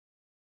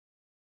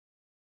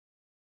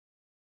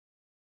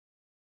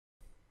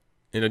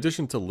In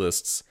addition to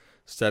lists,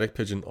 static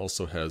pigeon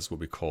also has what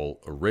we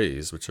call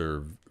arrays, which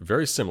are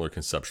very similar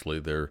conceptually.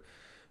 They're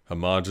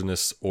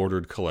homogeneous,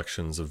 ordered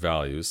collections of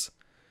values.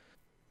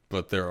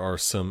 But there are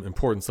some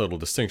important subtle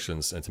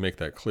distinctions, and to make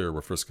that clear,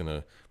 we're first going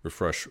to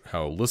refresh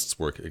how lists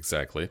work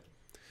exactly.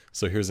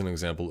 So here's an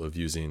example of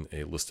using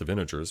a list of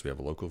integers. We have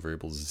a local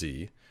variable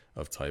z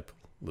of type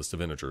list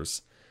of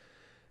integers.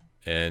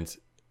 And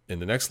in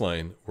the next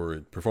line,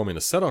 we're performing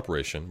a set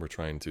operation. We're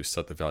trying to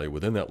set the value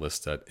within that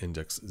list at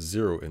index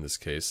 0 in this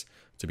case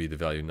to be the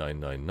value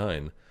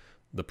 999.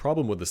 The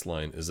problem with this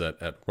line is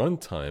that at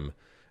runtime,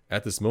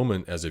 at this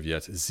moment as of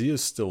yet, z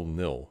is still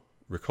nil.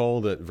 Recall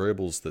that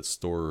variables that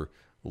store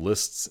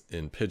lists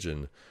in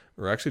Pigeon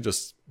are actually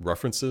just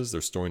references.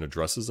 They're storing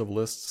addresses of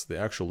lists. The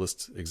actual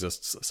list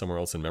exists somewhere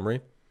else in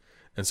memory.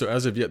 And so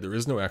as of yet, there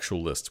is no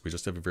actual list. We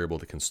just have a variable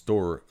that can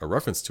store a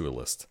reference to a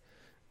list.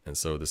 And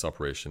so this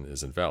operation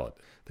is invalid.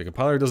 The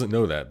compiler doesn't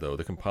know that, though.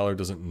 The compiler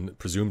doesn't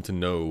presume to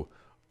know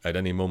at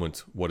any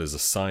moment what is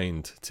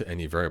assigned to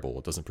any variable.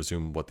 It doesn't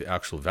presume what the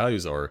actual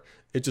values are.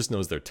 It just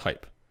knows their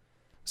type.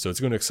 So it's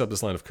going to accept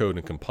this line of code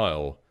and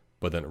compile,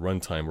 but then at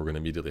runtime, we're going to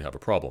immediately have a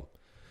problem.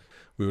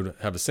 We would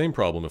have the same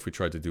problem if we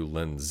tried to do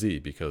len z,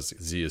 because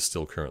z is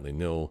still currently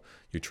nil.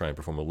 You try and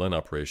perform a len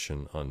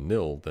operation on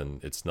nil, then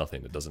it's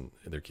nothing.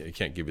 It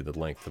can't give you the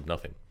length of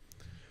nothing.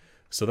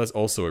 So that's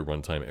also a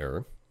runtime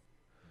error.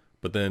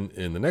 But then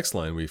in the next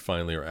line, we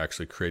finally are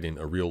actually creating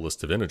a real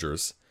list of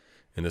integers.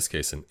 In this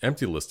case, an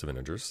empty list of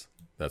integers.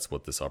 That's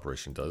what this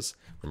operation does.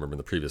 Remember in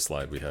the previous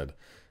slide, we had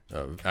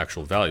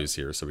actual values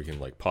here, so we can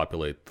like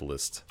populate the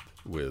list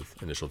with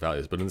initial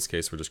values. But in this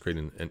case, we're just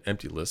creating an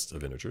empty list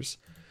of integers.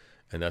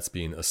 And that's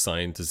being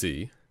assigned to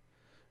z,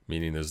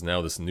 meaning there's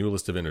now this new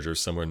list of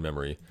integers somewhere in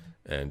memory,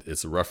 and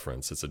its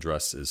reference, its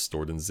address is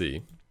stored in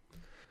z.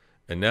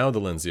 And now the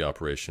len z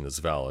operation is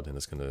valid, and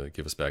it's going to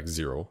give us back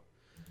 0.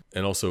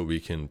 And also we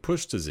can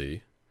push to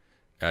z,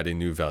 adding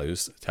new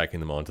values,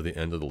 tacking them onto the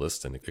end of the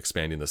list, and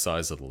expanding the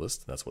size of the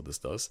list. That's what this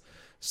does.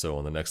 So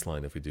on the next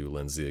line, if we do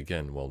len z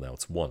again, well, now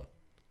it's 1.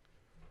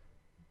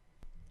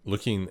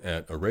 Looking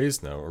at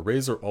arrays now,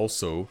 arrays are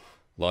also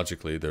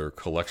logically, they're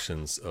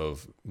collections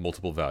of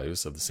multiple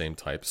values of the same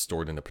type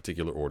stored in a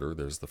particular order.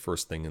 There's the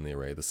first thing in the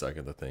array, the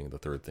second thing, the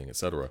third thing,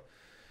 etc.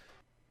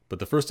 But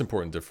the first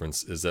important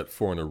difference is that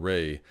for an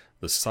array,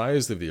 the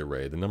size of the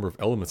array, the number of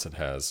elements it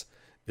has,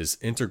 is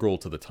integral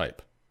to the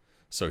type.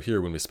 So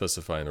here, when we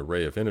specify an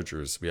array of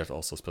integers, we have to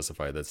also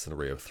specify that it's an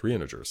array of 3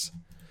 integers.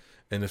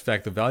 And in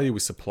fact, the value we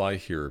supply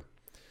here,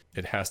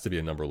 it has to be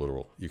a number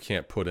literal. You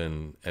can't put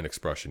in an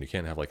expression. You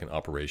can't have like an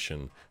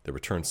operation that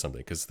returns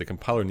something, because the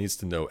compiler needs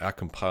to know at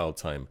compile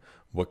time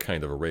what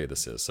kind of array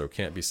this is. So it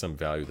can't be some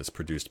value that's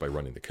produced by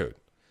running the code.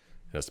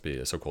 It has to be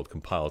a so-called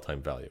compile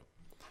time value.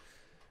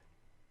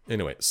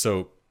 Anyway,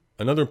 so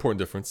another important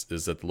difference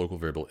is that the local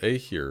variable a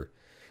here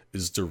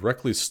is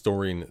directly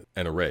storing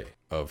an array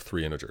of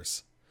 3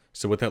 integers.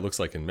 So what that looks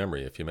like in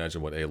memory, if you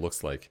imagine what a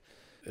looks like,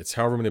 it's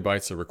however many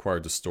bytes are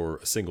required to store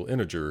a single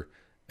integer,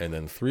 and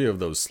then 3 of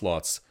those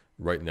slots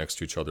right next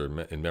to each other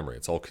in memory.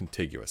 It's all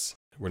contiguous.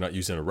 We're not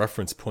using a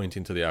reference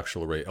pointing to the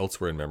actual array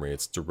elsewhere in memory.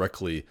 It's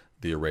directly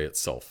the array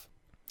itself.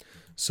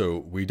 So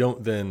we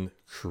don't then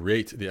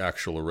create the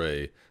actual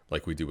array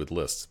like we do with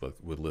lists.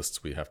 But with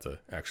lists, we have to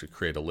actually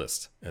create a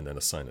list and then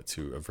assign it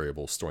to a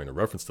variable storing a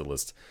reference to the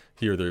list.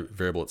 Here, the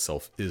variable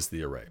itself is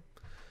the array.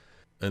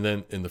 And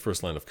then in the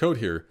first line of code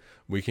here,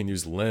 we can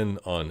use len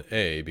on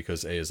a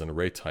because a is an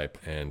array type,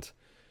 and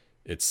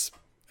it's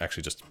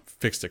actually just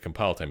fixed at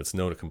compile time. It's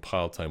known at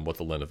compile time what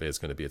the len of a is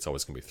going to be. It's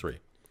always going to be 3.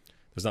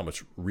 There's not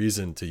much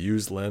reason to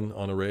use len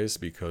on arrays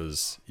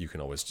because you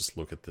can always just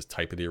look at the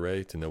type of the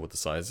array to know what the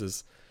size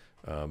is.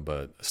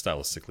 But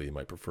stylistically, you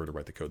might prefer to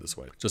write the code this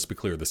way. Just to be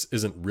clear, this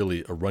isn't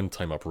really a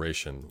runtime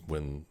operation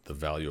when the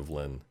value of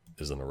len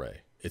is an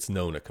array. It's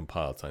known at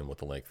compile time what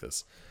the length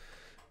is.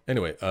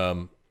 Anyway,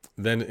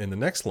 then in the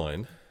next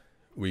line,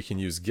 we can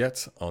use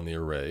get on the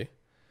array,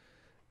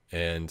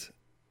 and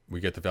we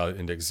get the value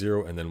index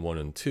 0 and then 1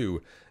 and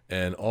 2.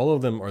 And all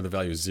of them are the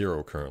value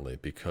 0 currently,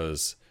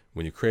 because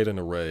when you create an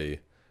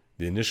array,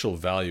 the initial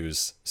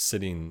values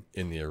sitting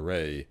in the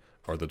array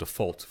are the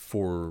default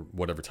for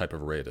whatever type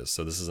of array it is.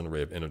 So this is an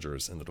array of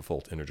integers, and the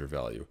default integer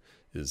value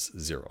is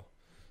 0.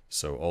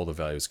 So all the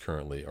values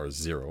currently are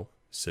 0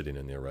 sitting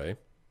in the array.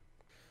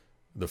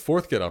 The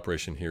fourth get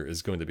operation here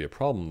is going to be a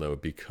problem, though,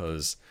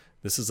 because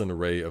this is an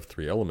array of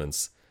 3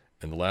 elements,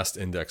 and the last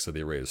index of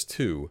the array is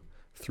 2.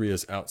 3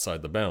 is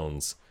outside the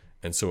bounds,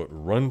 and so at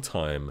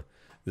runtime,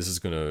 this is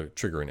going to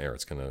trigger an error.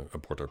 It's going to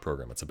abort our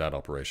program. It's a bad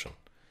operation.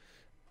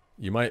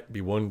 You might be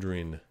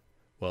wondering,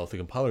 well, if the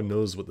compiler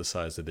knows what the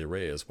size of the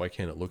array is, why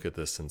can't it look at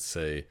this and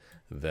say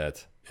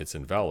that it's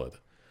invalid?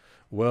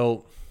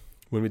 Well,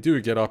 when we do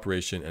a get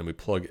operation and we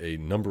plug a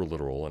number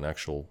literal, an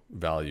actual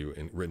value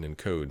written in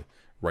code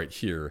right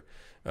here,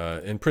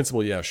 in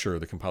principle, yeah, sure,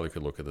 the compiler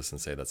could look at this and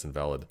say that's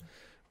invalid.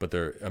 But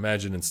there,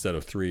 imagine instead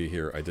of 3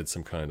 here, I did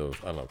some kind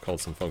of, I don't know,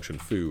 called some function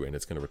foo, and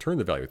it's going to return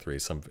the value 3,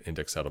 some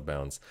index out of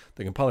bounds.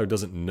 The compiler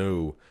doesn't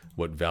know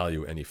what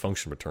value any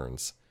function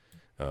returns.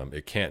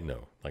 It can't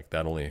know. Like,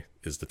 that only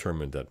is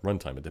determined at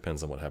runtime. It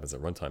depends on what happens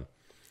at runtime.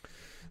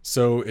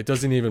 So it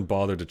doesn't even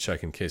bother to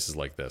check in cases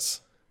like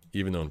this,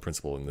 even though in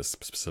principle in this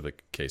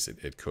specific case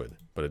it could,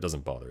 but it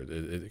doesn't bother.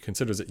 It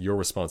considers it your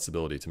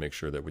responsibility to make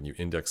sure that when you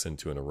index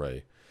into an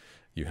array,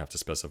 you have to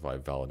specify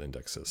valid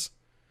indexes.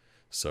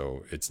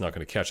 So it's not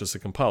going to catch this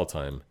at compile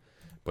time,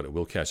 but it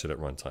will catch it at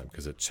runtime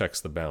because it checks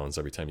the bounds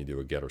every time you do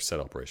a get or set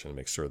operation and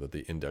makes sure that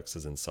the index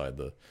is inside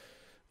the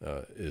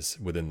is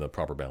within the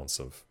proper bounds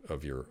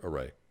of your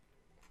array.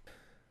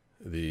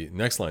 The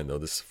next line, though,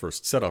 this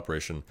first set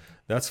operation,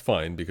 that's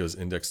fine because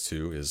index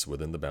 2 is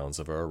within the bounds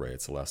of our array.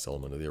 It's the last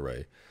element of the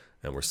array,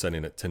 and we're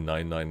setting it to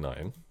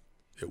 999.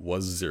 It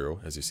was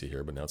 0, as you see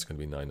here, but now it's going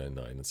to be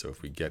 999. And so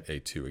if we get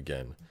A2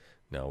 again,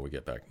 now we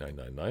get back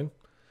 999.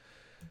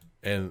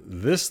 And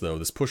this, though,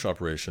 this push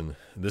operation,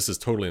 this is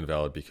totally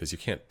invalid because you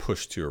can't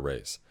push two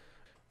arrays.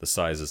 The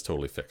size is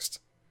totally fixed.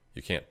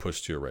 You can't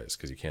push two arrays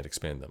because you can't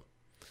expand them.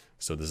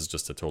 So this is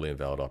just a totally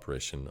invalid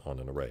operation on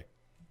an array.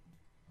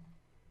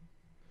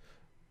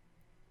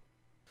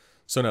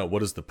 So now,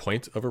 what is the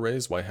point of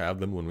arrays? Why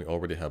have them when we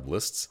already have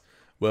lists?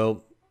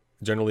 Well,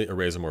 generally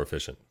arrays are more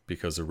efficient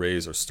because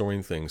arrays are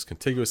storing things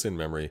contiguous in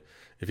memory.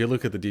 If you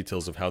look at the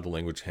details of how the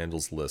language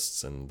handles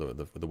lists and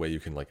the way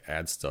you can like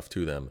add stuff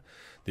to them,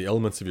 the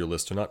elements of your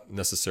list are not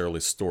necessarily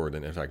stored,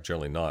 and in fact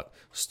generally not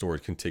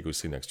stored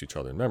contiguously next to each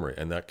other in memory,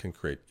 and that can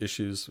create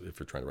issues if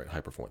you're trying to write high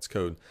performance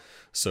code.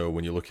 So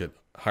when you look at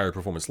higher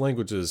performance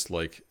languages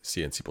like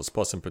C and C++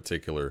 in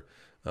particular,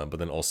 but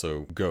then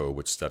also Go,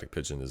 which Static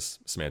Pigeon is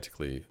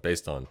semantically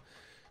based on,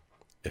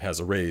 it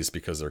has arrays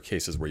because there are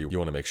cases where you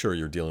want to make sure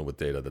you're dealing with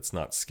data that's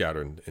not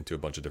scattered into a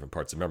bunch of different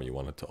parts of memory. You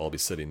want it to all be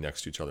sitting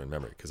next to each other in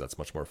memory because that's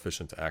much more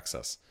efficient to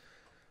access.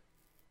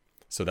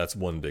 So that's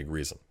one big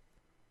reason.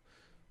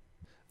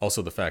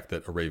 Also, the fact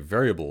that array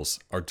variables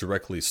are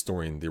directly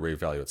storing the array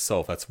value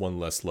itself, that's one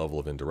less level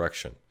of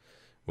indirection.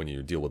 When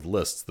you deal with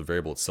lists, the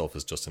variable itself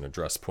is just an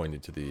address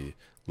pointing to the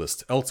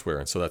list elsewhere.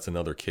 And so that's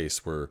another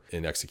case where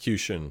in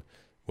execution,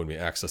 when we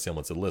access the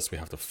elements of the list, we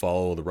have to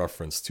follow the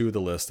reference to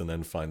the list and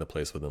then find the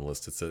place within the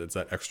list. It's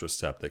that extra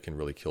step that can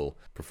really kill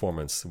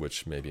performance,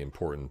 which may be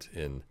important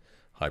in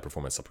high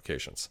performance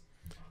applications.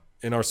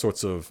 In our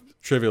sorts of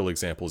trivial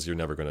examples, you're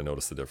never going to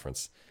notice the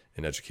difference.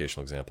 In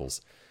educational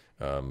examples,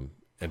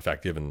 in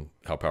fact, given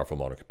how powerful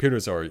modern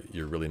computers are,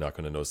 you're really not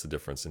going to notice the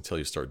difference until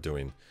you start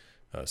doing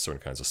certain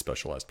kinds of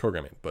specialized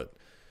programming. But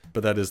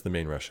that is the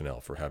main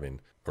rationale for having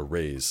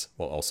arrays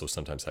while also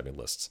sometimes having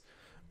lists.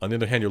 On the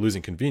other hand, you're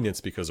losing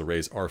convenience because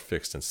arrays are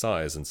fixed in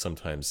size, and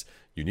sometimes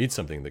you need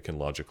something that can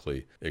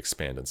logically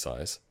expand in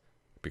size.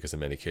 Because in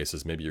many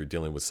cases, maybe you're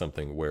dealing with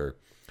something where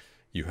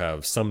you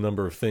have some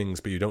number of things,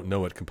 but you don't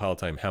know at compile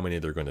time how many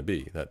they're going to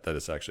be. That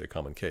is actually a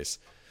common case.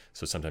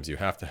 So sometimes you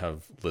have to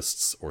have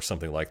lists or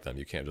something like them.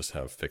 You can't just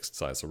have fixed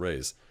size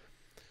arrays.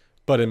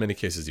 But in many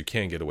cases, you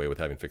can get away with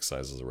having fixed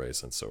sizes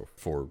arrays, and so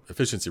for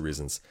efficiency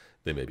reasons,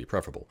 they may be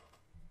preferable.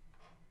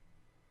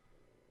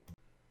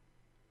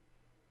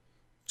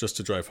 Just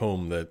to drive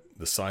home that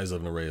the size of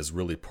an array is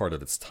really part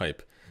of its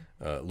type,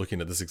 looking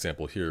at this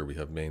example here, we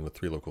have main with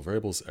 3 local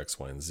variables, x,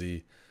 y, and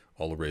z,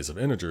 all arrays of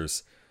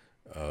integers,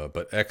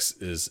 but x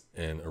is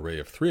an array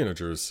of 3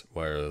 integers,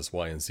 whereas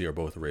y and z are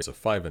both arrays of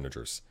 5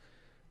 integers.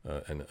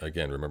 And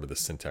again, remember the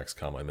syntax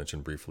comma I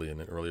mentioned briefly in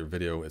an earlier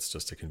video. It's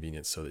just a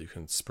convenience so that you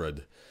can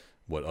spread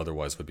what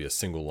otherwise would be a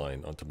single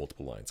line onto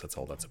multiple lines. That's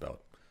all that's about.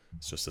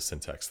 It's just a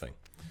syntax thing.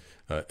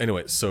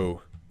 Anyway,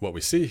 so what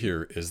we see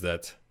here is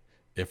that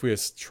if we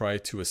try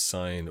to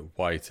assign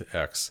y to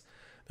x,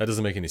 that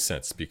doesn't make any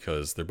sense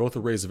because they're both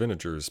arrays of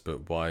integers,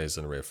 but y is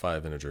an array of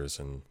 5 integers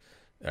and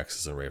x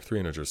is an array of 3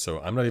 integers. So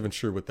I'm not even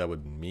sure what that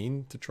would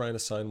mean to try and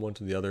assign one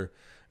to the other,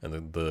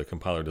 and the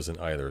compiler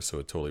doesn't either, so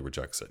it totally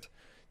rejects it.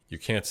 You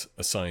can't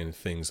assign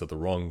things of the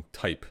wrong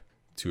type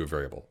to a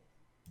variable.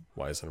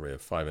 Y is an array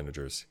of 5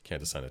 integers,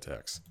 can't assign it to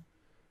x.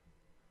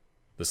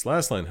 This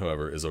last line,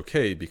 however, is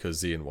okay because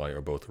z and y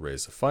are both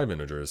arrays of 5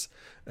 integers,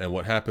 and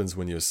what happens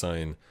when you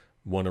assign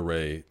one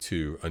array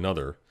to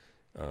another,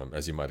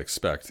 as you might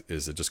expect,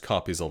 is it just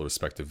copies all the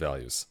respective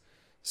values.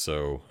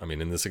 So, I mean,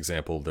 in this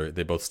example,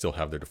 they both still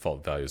have their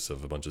default values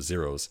of a bunch of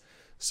zeros,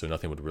 so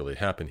nothing would really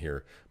happen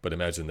here. But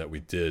imagine that we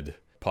did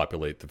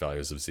populate the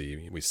values of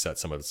z, we set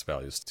some of its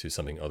values to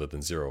something other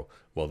than 0.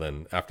 Well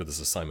then, after this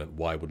assignment,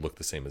 y would look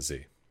the same as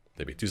z.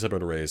 They'd be 2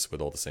 separate arrays with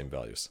all the same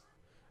values.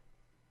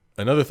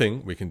 Another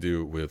thing we can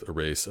do with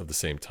arrays of the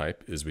same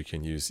type is we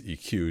can use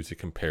EQ to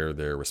compare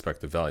their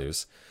respective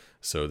values.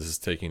 So this is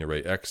taking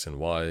array x and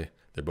y.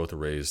 They're both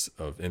arrays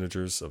of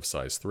integers of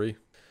size 3.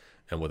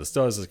 And what this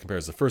does is it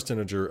compares the first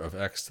integer of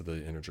x to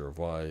the integer of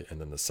y, and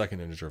then the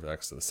second integer of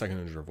x to the second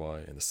integer of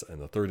y, and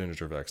the third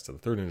integer of x to the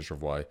third integer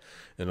of y.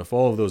 And if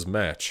all of those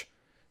match,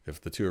 if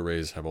the two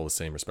arrays have all the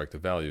same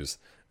respective values,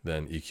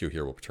 then EQ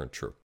here will return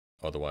true.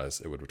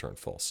 Otherwise, it would return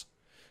false.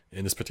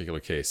 In this particular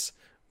case,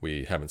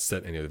 we haven't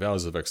set any of the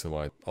values of x and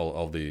y.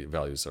 All the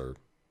values are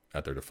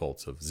at their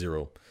defaults of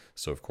 0.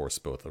 So of course,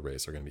 both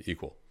arrays are going to be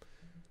equal.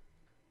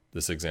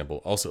 this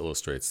example also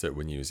illustrates that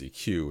when you use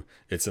EQ,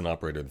 it's an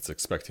operator that's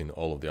expecting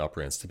all of the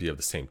operands to be of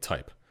the same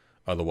type.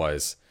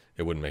 Otherwise,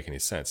 it wouldn't make any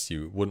sense.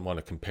 You wouldn't want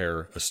to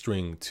compare a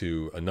string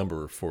to a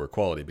number for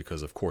equality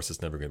because, of course,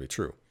 it's never going to be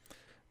true.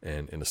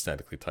 And in a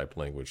statically typed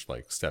language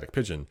like static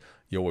pigeon,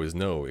 you always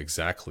know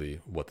exactly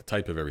what the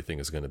type of everything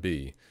is going to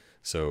be.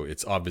 So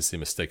it's obviously a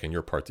mistake on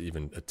your part to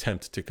even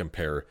attempt to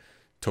compare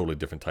totally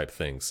different type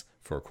things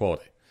for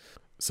equality.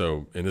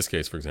 So in this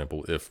case, for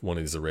example, if one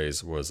of these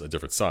arrays was a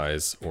different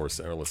size, or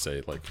let's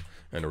say like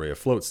an array of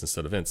floats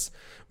instead of ints,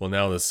 well,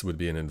 now this would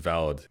be an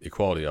invalid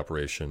equality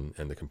operation,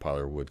 and the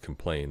compiler would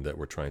complain that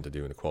we're trying to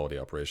do an equality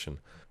operation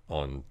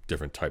on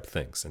different type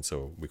things. And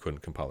so we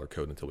couldn't compile our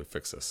code until we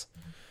fix this.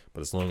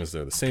 But as long as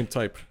they're the same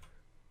type,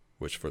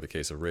 which for the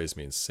case of arrays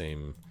means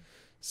same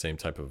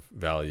type of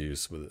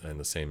values and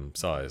the same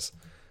size,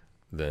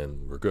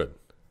 then we're good.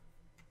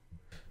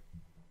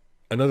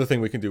 Another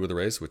thing we can do with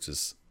arrays, which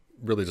is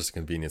really just a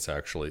convenience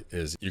actually,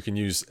 is you can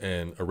use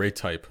an array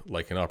type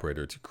like an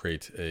operator to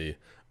create an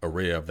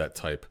array of that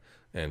type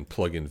and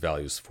plug in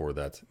values for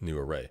that new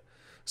array.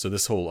 So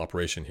this whole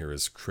operation here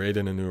is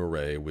creating a new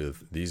array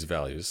with these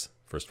values,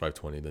 first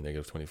 520, then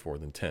 -24,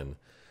 then 10,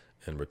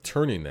 and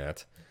returning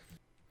that.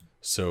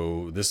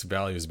 So this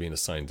value is being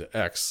assigned to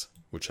x,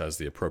 which has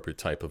the appropriate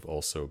type of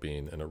also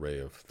being an array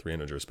of 3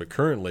 integers. But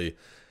currently,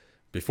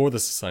 before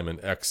this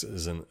assignment, x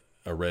is an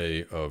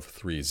array of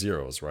 3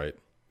 zeros, right?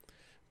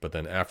 But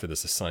then after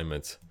this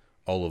assignment,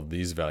 all of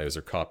these values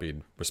are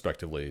copied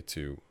respectively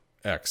to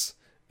x.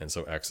 And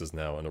so x is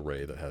now an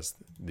array that has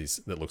these,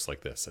 that looks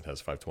like this. It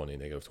has 520,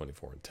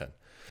 -24, and 10.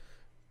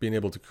 Being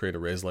able to create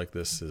arrays like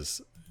this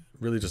is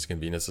really just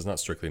convenience. It's not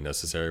strictly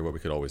necessary. What we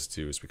could always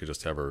do is we could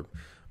just have our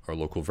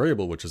local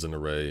variable, which is an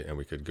array, and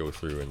we could go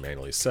through and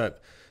manually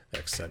set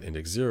x at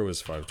index 0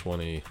 is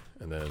 520,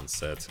 and then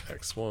set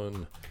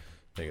x1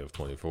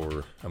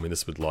 -24. I mean,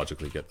 this would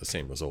logically get the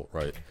same result,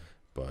 right?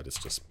 But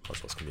it's just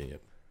much less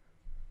convenient.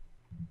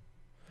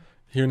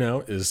 Here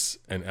now is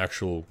an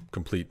actual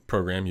complete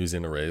program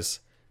using arrays,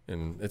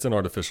 and it's an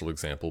artificial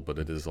example, but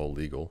it is all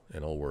legal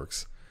and all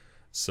works.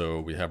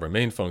 So we have our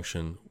main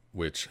function,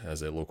 which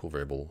has a local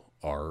variable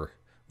r,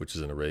 which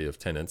is an array of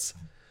 10 ints.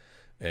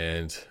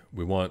 And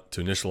we want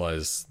to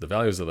initialize the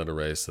values of that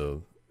array.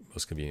 So the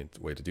most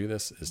convenient way to do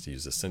this is to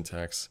use the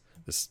syntax.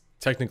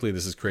 Technically,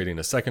 this is creating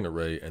a second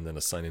array and then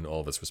assigning all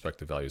of its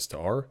respective values to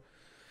r.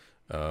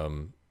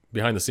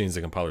 Behind the scenes,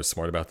 the compiler is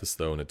smart about this,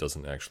 though, and it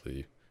doesn't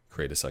actually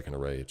create a second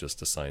array. It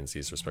just assigns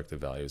these respective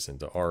values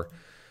into r.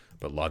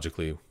 But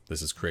logically,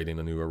 this is creating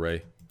a new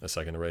array, a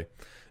second array.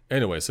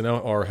 Anyway, so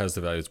now r has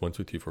the values 1,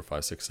 2, 3, 4,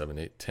 5, 6, 7,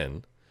 8,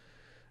 10.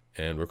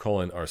 And we're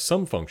calling our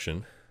sum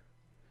function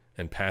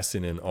and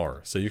passing in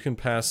r. So you can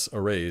pass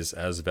arrays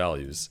as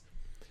values.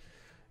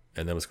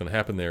 And then what's going to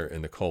happen there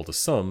in the call to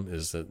sum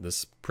is that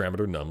this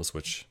parameter nums,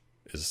 which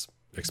is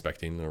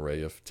expecting an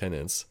array of 10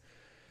 ints,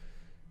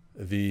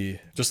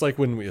 just like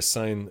when we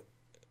assign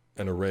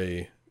an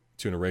array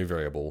to an array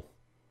variable,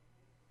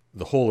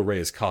 the whole array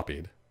is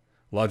copied.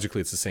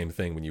 Logically, it's the same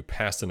thing when you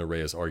pass an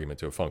array as argument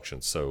to a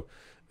function. So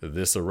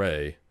this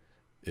array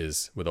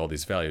is, with all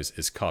these values,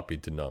 is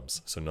copied to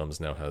nums. So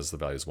nums now has the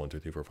values 1, 2,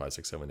 3, 4, 5,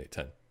 6, 7, 8,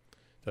 10.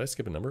 Did I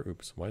skip a number?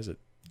 Oops. Why is it?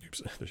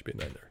 Oops. There should be a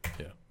 9 there.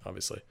 Yeah,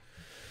 obviously.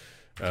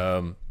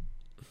 Okay,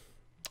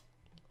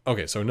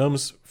 so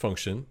nums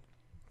function,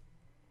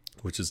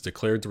 which is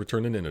declared to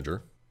return an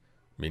integer,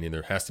 meaning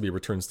there has to be a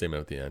return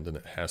statement at the end, and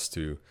it has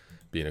to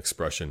be an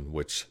expression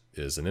which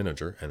is an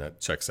integer, and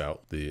that checks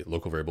out. The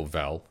local variable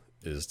val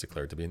is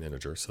declared to be an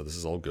integer, so this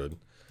is all good.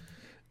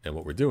 And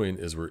what we're doing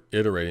is we're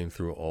iterating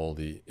through all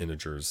the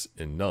integers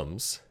in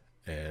nums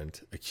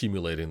and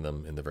accumulating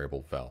them in the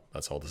variable val.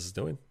 That's all this is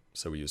doing.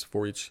 So we use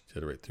for each to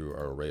iterate through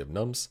our array of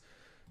nums,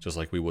 just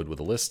like we would with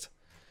a list.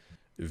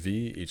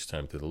 V, each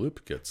time through the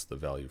loop, gets the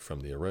value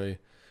from the array.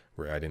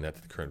 We're adding that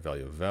to the current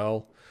value of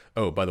val.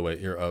 Oh, by the way,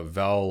 here,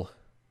 val,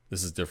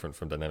 this is different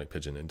from dynamic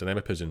pigeon. In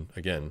dynamic pigeon,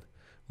 again,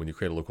 when you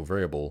create a local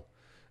variable,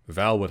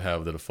 val would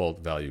have the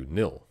default value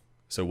nil.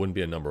 So it wouldn't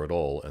be a number at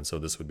all, and so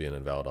this would be an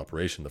invalid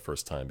operation the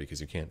first time because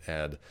you can't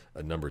add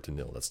a number to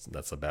nil.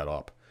 That's a bad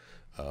op.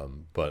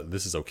 But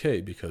this is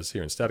okay because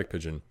here in static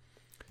pigeon,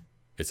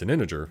 it's an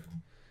integer,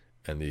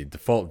 and the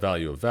default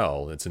value of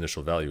val, its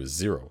initial value is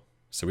 0.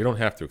 So we don't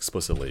have to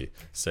explicitly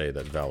say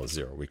that val is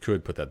 0. We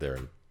could put that there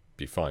and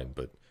be fine,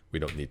 but we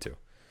don't need to.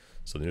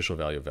 So the initial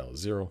value of val is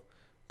 0.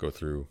 Go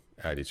through,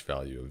 add each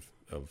value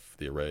of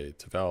the array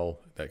to val.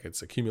 That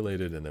gets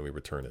accumulated, and then we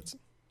return it.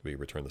 We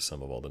return the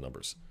sum of all the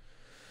numbers.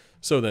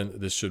 So then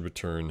this should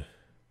return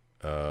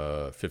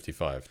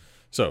 55.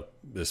 So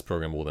this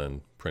program will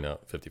then print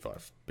out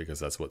 55 because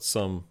that's what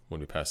sum, when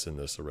we pass in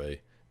this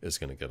array, is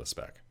going to get us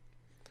back.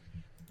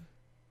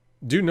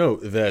 Do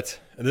note that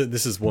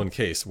this is one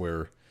case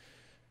where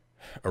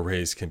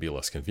arrays can be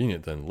less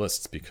convenient than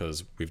lists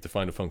because we've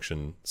defined a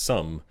function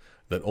sum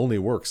that only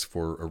works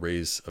for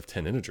arrays of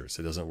 10 integers.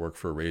 It doesn't work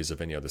for arrays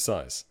of any other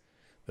size.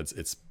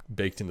 It's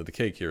baked into the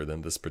cake here.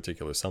 Then this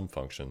particular sum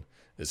function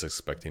is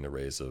expecting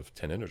arrays of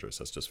 10 integers.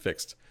 That's just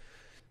fixed.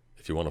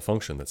 If you want a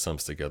function that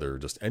sums together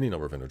just any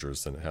number of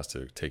integers, then it has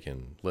to take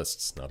in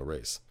lists, not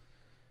arrays.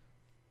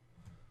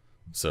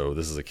 So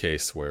this is a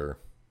case where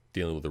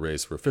dealing with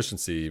arrays for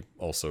efficiency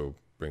also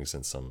brings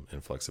in some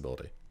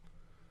inflexibility.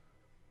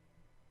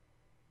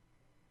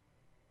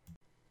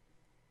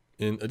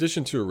 In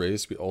addition to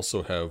arrays, we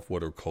also have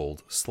what are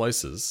called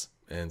slices.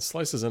 And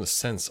slices, in a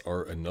sense,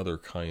 are another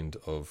kind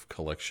of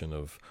collection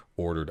of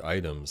ordered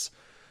items.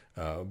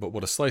 But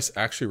what a slice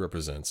actually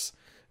represents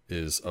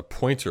is a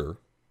pointer,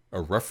 a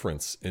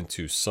reference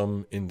into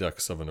some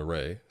index of an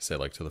array, say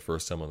like to the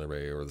first element of the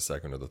array or the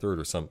second or the third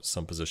or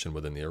some position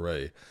within the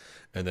array.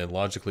 And then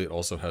logically, it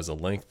also has a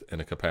length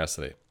and a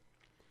capacity.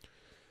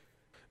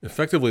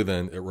 Effectively,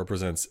 then, it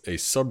represents a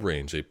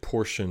subrange, a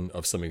portion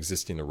of some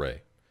existing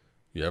array.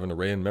 You have an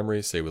array in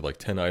memory, say with like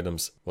 10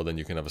 items, well then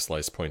you can have a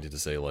slice pointing to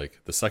say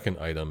like the second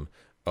item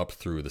up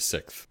through the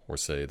 6th, or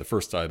say the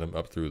first item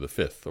up through the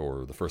 5th,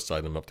 or the first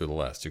item up through the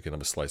last. You can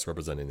have a slice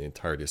representing the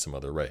entirety of some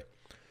other array.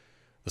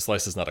 The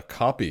slice is not a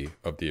copy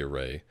of the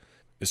array,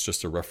 it's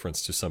just a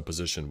reference to some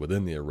position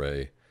within the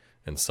array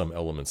and some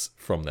elements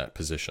from that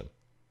position.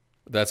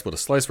 That's what a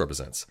slice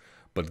represents.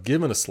 But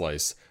given a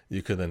slice,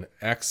 you can then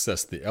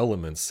access the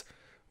elements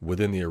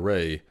within the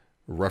array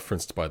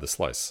referenced by the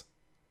slice.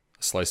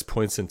 A slice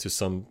points into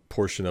some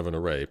portion of an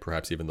array,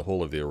 perhaps even the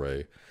whole of the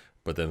array,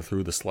 but then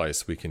through the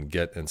slice we can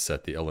get and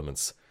set the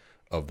elements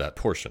of that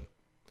portion.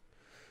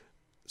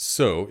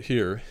 So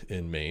here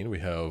in main we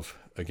have,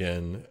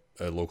 again,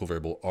 a local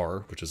variable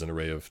r, which is an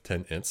array of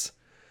 10 ints,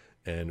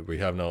 and we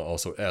have now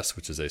also s,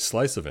 which is a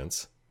slice of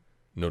ints.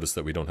 Notice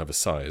that we don't have a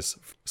size.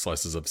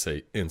 Slices of,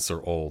 say, ints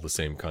are all the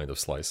same kind of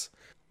slice,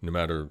 no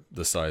matter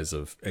the size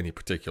of any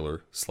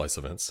particular slice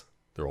of ints.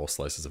 They're all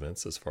slices of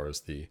ints as far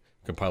as the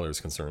compiler is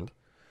concerned.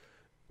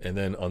 And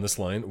then on this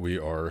line, we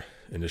are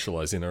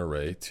initializing our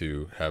array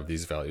to have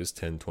these values,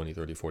 10, 20,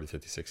 30, 40,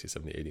 50, 60,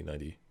 70, 80,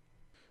 90.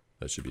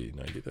 That should be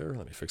 90 there.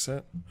 Let me fix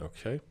that.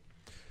 Okay.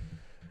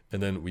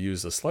 And then we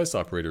use a slice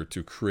operator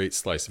to create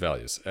slice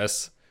values.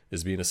 S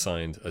is being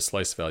assigned a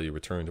slice value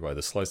returned by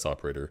the slice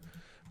operator.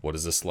 What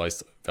does this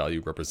slice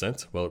value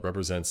represent? Well, it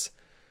represents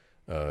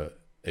a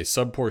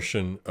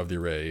subportion of the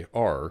array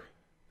R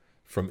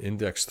from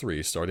index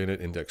 3, starting at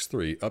index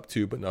 3, up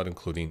to but not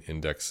including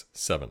index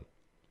 7.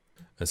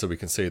 And so we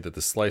can say that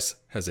the slice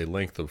has a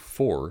length of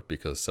 4,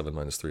 because 7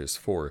 minus 3 is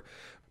 4,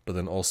 but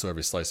then also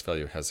every slice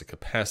value has a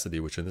capacity,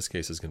 which in this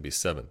case is going to be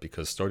 7,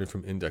 because starting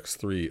from index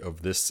 3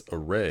 of this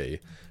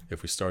array,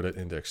 if we start at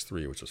index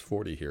 3, which is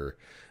 40 here,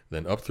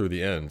 then up through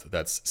the end,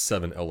 that's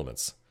 7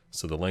 elements.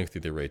 So the length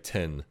of the array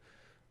 10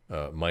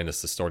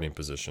 minus the starting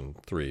position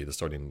 3, the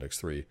starting index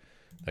 3,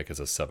 that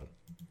gives us 7.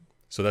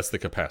 So that's the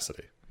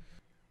capacity.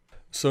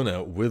 So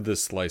now with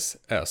this slice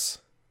S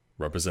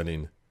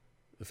representing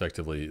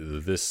effectively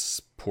this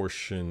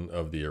portion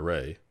of the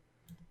array,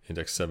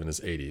 index 7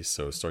 is 80,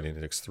 so starting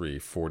index 3,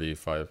 40,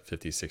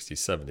 50, 60,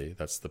 70,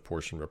 that's the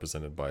portion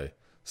represented by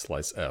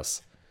slice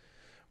S.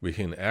 We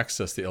can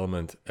access the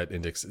element at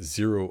index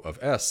 0 of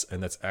S,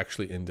 and that's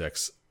actually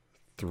index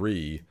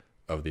 3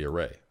 of the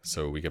array.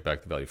 So we get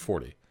back the value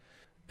 40.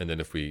 And then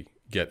if we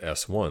get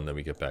S1, then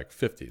we get back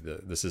 50.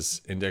 This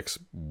is index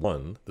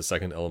 1, the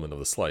second element of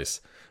the slice,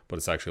 but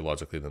it's actually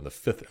logically then the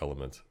 5th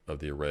element of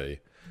the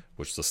array,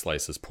 which the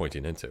slice is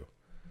pointing into.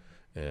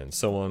 And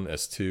so on,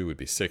 S2 would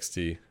be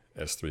 60,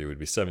 S3 would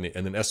be 70,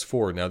 and then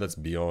S4, now that's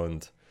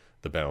beyond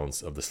the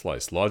bounds of the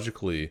slice.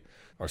 Logically,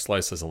 our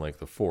slice has a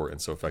length of 4, and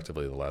so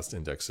effectively the last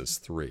index is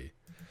 3.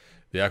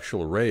 The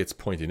actual array it's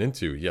pointing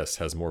into, yes,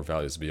 has more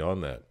values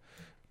beyond that,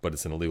 but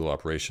it's an illegal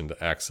operation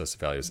to access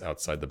values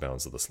outside the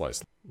bounds of the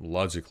slice.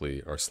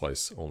 Logically, our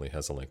slice only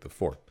has a length of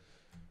 4.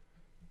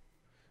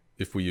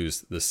 If we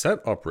use the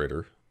set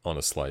operator on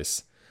a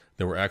slice,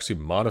 then we're actually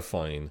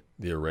modifying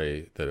the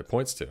array that it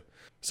points to.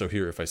 So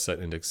here, if I set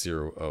index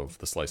 0 of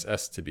the slice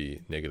S to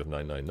be negative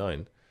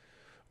 999,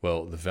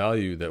 well, the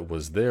value that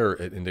was there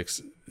at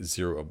index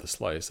 0 of the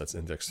slice, that's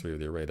index 3 of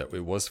the array, that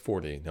it was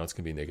 40, now it's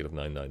going to be negative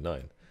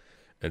 999.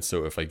 And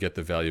so if I get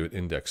the value at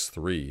index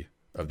 3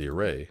 of the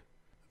array,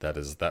 that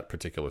is that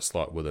particular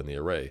slot within the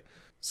array,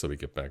 so we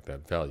get back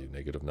that value,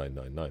 negative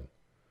 999.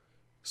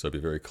 So to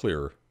be very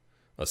clear,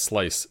 a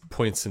slice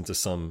points into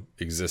some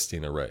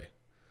existing array.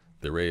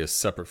 The array is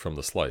separate from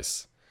the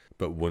slice,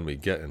 but when we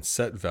get and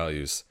set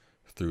values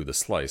through the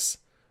slice,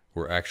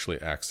 we're actually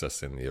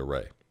accessing the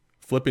array.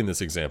 Flipping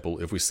this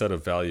example, if we set a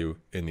value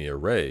in the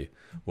array,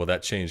 well,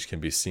 that change can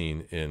be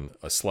seen in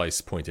a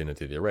slice pointing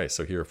into the array.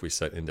 So here, if we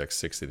set index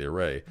 6 of the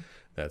array,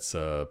 that's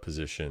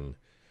position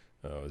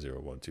 0,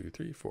 1, 2,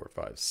 3, 4,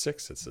 5,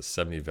 6. It's a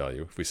 70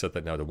 value. If we set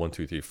that now to 1,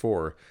 2, 3,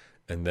 4,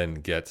 and then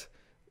get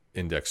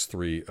index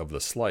 3 of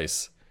the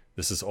slice,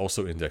 this is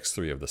also index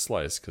 3 of the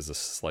slice, because the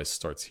slice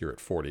starts here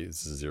at 40.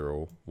 This is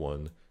 0,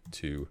 1,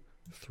 2,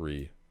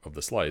 3 of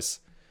the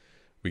slice.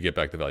 We get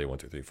back the value 1,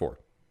 2, 3, 4.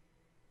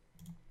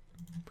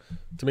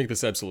 To make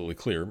this absolutely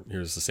clear,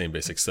 here's the same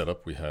basic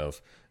setup. We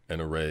have an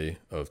array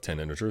of 10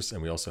 integers,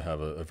 and we also have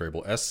a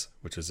variable s,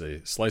 which is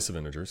a slice of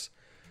integers.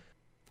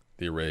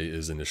 the array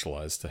is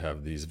initialized to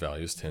have these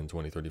values 10,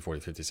 20, 30,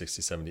 40, 50,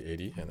 60, 70,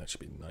 80, and that should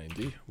be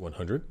 90,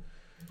 100.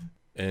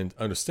 And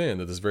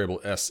understand that this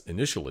variable s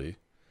initially,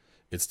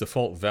 its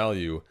default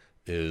value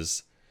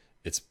is,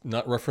 it's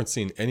not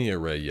referencing any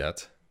array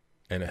yet,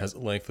 and it has a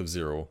length of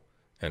 0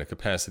 and a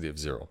capacity of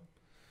 0.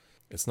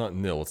 It's not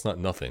nil, it's not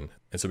nothing.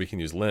 And so we can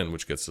use len,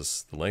 which gets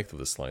us the length of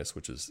the slice,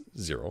 which is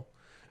 0.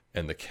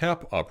 And the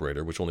cap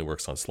operator, which only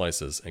works on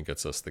slices and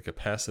gets us the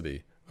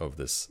capacity of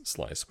this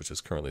slice, which is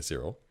currently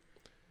 0.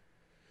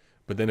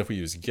 But then if we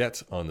use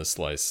get on the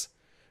slice,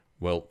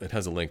 well, it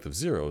has a length of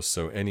 0,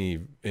 so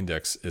any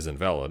index is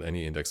invalid,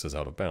 any index is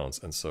out of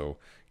bounds, and so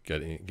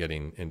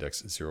getting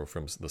index 0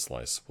 from the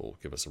slice will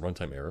give us a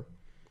runtime error.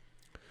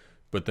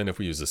 But then if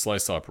we use the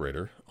slice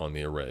operator on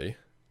the array,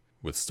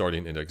 with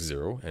starting index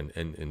 0 and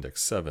end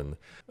index 7,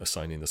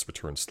 assigning this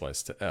return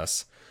slice to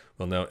s,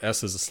 well, now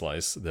s is a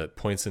slice that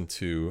points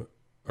into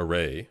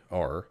array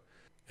r.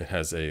 It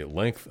has a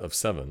length of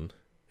 7,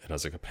 it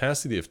has a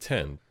capacity of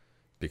 10,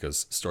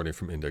 because starting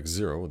from index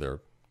 0, there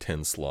are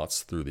 10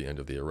 slots through the end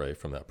of the array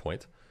from that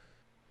point.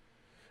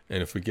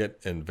 And if we get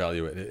a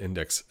value at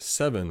index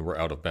 7, we're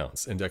out of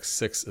bounds. Index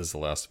 6 is the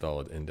last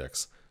valid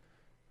index.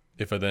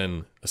 If I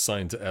then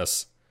assign to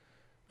s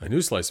a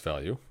new slice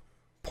value,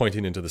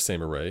 pointing into the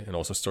same array and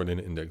also starting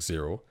at index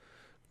 0,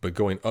 but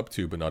going up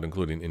to but not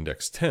including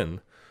index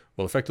 10,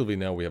 well, effectively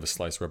now we have a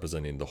slice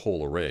representing the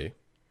whole array.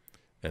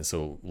 And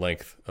so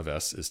length of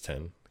s is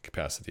 10,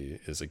 capacity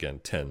is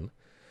again 10.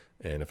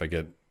 And if I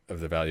get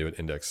the value at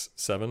index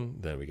 7,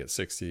 then we get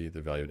 60.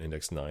 The value at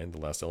index 9, the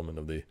last element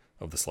of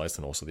the slice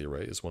and also the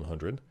array, is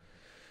 100.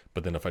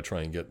 But then if I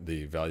try and get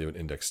the value at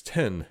index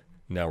 10,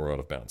 now we're out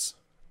of bounds.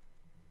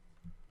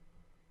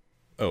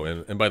 Oh,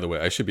 and by the way,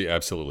 I should be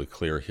absolutely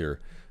clear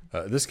here.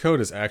 This code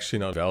is actually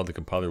not valid. The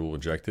compiler will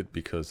reject it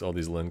because all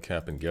these len,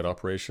 cap, and get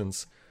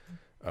operations,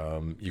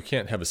 you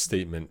can't have a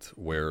statement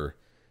where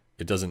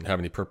it doesn't have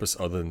any purpose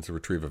other than to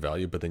retrieve a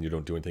value, but then you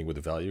don't do anything with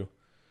the value.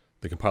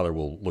 The compiler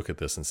will look at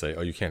this and say,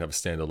 oh, you can't have a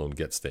standalone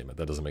get statement.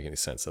 That doesn't make any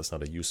sense. That's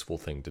not a useful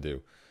thing to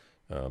do.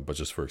 But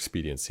just for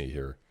expediency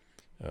here,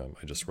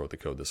 I just wrote the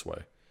code this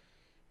way.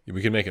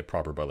 We can make it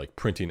proper by like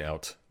printing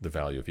out the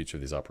value of each of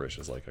these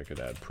operations. Like I could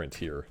add print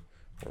here,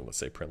 or let's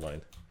say print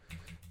line.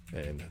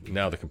 And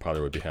now the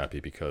compiler would be happy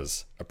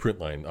because a print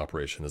line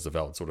operation is a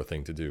valid sort of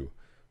thing to do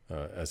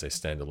as a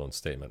standalone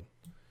statement.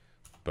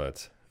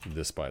 But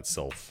this by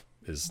itself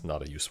is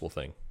not a useful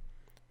thing.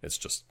 It's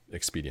just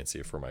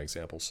expediency for my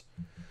examples.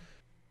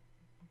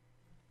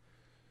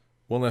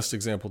 One last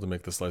example to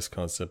make the slice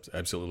concept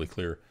absolutely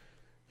clear.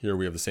 Here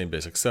we have the same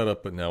basic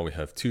setup, but now we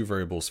have two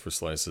variables for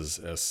slices,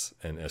 s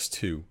and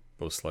s2,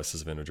 both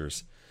slices of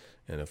integers.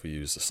 And if we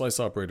use the slice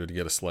operator to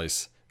get a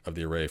slice of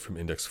the array from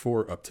index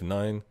 4 up to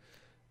 9,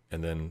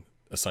 and then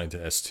assign to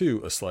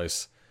s2 a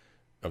slice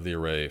of the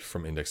array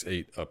from index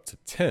 8 up to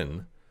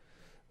 10,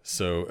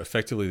 so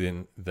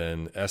effectively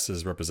then s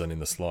is representing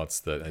the slots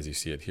that, as you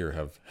see it here,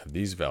 have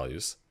these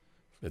values.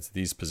 It's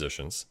these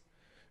positions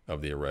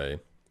of the array.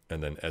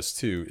 And then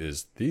s2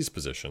 is these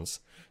positions.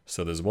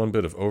 So there's one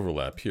bit of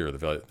overlap here,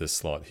 this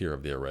slot here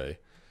of the array.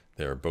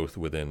 They're both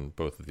within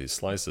both of these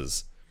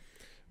slices.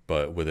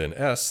 But within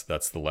s,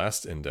 that's the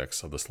last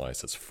index of the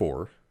slice. It's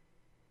 4.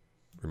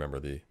 Remember,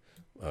 the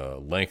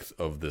length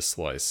of this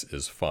slice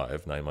is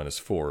 5. 9 minus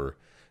 4.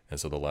 And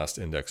so the last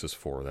index is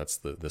 4. That's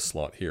this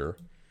slot here.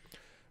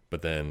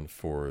 But then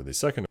for the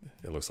second,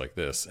 it looks like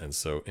this. And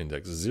so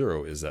index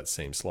 0 is that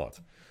same slot.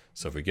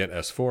 So if we get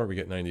s4, we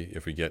get 90.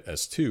 If we get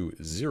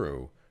s2,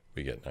 0,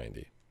 we get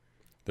 90.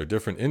 They're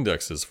different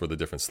indexes for the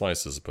different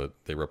slices, but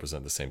they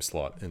represent the same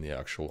slot in the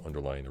actual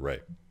underlying array.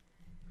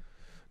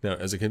 Now,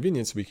 as a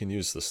convenience, we can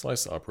use the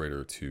slice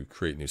operator to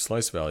create new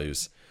slice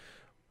values.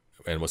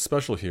 And what's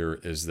special here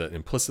is that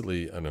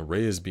implicitly an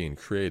array is being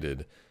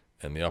created,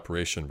 and the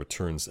operation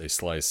returns a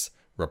slice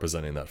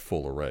representing that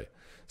full array.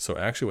 So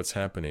actually what's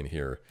happening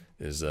here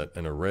is that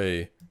an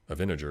array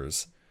of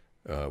integers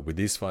with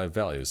these 5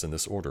 values in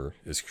this order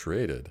is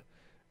created.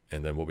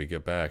 And then what we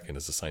get back and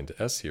is assigned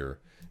to s here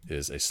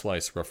is a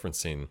slice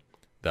referencing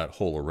that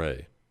whole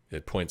array.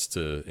 It points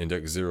to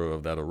index 0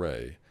 of that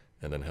array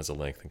and then has a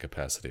length and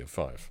capacity of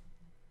 5.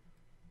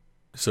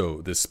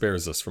 So this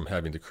spares us from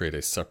having to create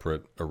a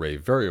separate array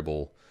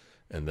variable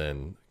and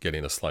then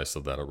getting a slice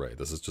of that array.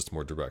 This is just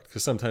more direct,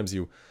 because sometimes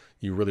you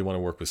really want to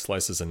work with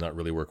slices and not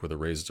really work with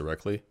arrays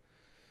directly.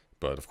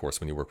 But of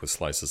course, when you work with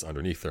slices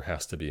underneath, there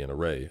has to be an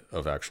array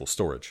of actual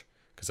storage,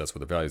 because that's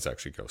where the values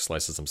actually go.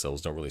 Slices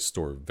themselves don't really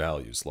store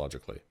values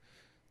logically.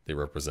 They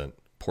represent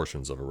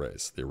portions of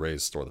arrays. The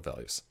arrays store the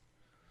values.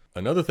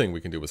 Another thing we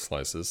can do with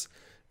slices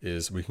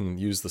is we can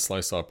use the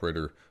slice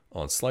operator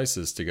on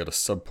slices to get a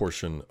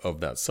subportion of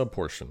that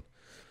subportion.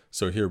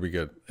 So here we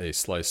get a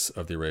slice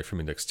of the array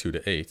from index 2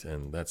 to 8,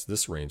 and that's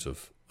this range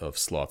of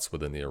slots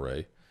within the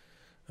array.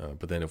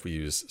 But then if we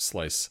use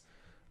slice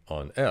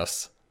on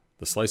s,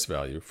 the slice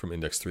value from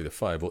index 3 to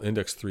 5, well,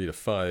 index 3 to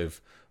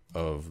 5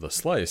 of the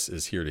slice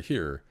is here to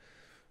here.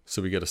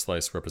 So we get a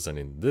slice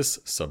representing this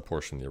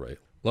subportion of the array.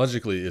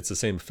 Logically, it's the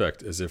same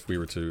effect as if we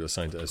were to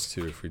assign to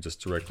S2 if we just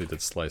directly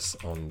did slice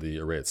on the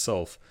array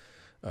itself,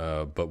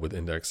 but with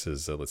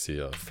indexes, let's see,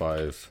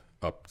 5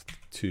 up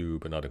to,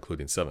 but not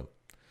including 7.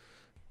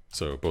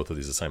 So both of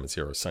these assignments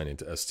here are assigning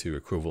to S2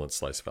 equivalent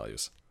slice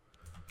values.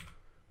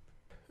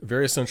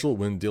 Very essential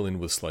when dealing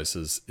with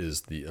slices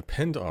is the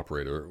append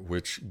operator,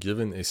 which,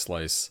 given a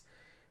slice,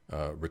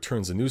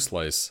 returns a new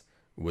slice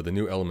with a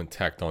new element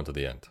tacked onto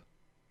the end.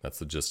 That's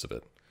the gist of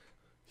it.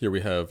 Here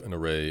we have an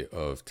array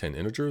of 10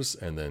 integers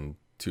and then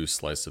 2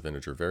 slices of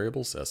integer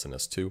variables, s and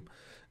s2.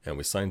 And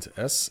we assign to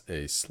s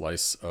a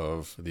slice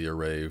of the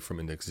array from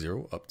index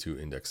 0 up to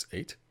index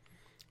 8.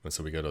 And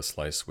so we get a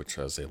slice which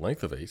has a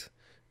length of 8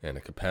 and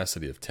a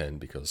capacity of 10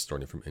 because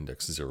starting from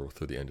index 0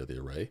 through the end of the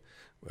array,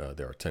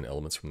 there are 10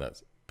 elements from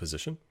that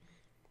position.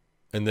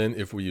 And then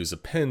if we use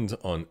append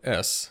on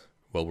s,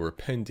 well, we're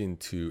appending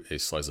to a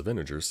slice of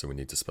integers, so we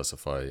need to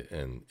specify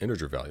an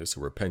integer value.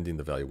 So we're appending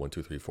the value 1,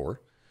 2, 3,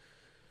 4.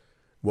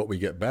 What we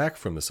get back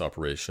from this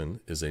operation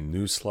is a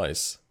new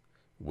slice,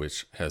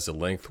 which has a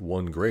length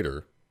 1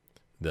 greater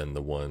than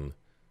the one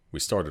we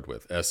started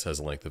with. S has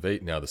a length of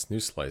 8. Now this new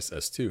slice,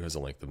 S2, has a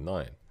length of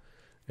 9.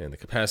 And the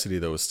capacity,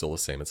 though, is still the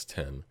same. It's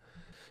 10,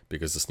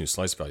 because this new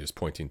slice value is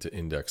pointing to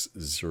index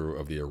 0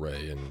 of the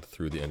array, and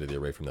through the end of the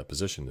array from that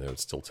position,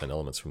 it's still 10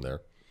 elements from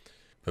there.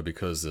 But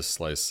because this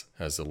slice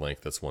has a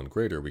length that's 1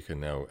 greater, we can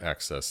now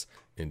access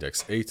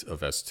index 8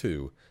 of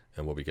S2,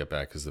 and what we get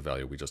back is the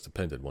value we just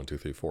appended, 1, 2,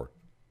 3, 4.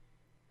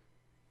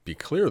 Be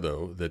clear,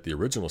 though, that the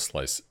original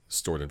slice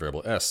stored in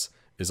variable s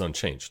is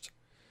unchanged.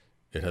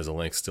 It has a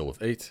length still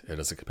of 8, it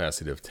has a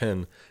capacity of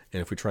 10,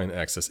 and if we try and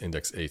access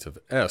index 8 of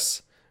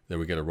s, then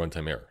we get a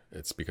runtime error.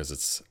 It's because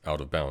it's out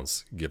of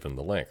bounds given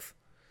the length.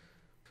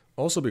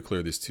 Also be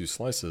clear, these two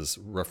slices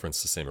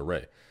reference the same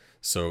array.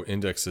 So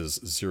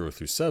indexes 0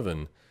 through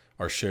 7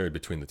 are shared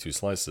between the two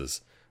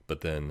slices,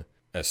 but then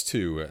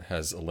s2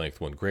 has a length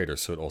 1 greater,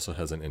 so it also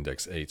has an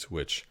index 8,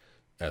 which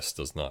s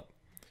does not.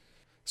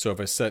 So if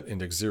I set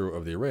index 0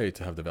 of the array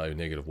to have the value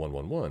negative 1,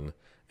 1, 1,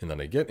 and then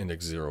I get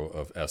index 0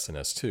 of s and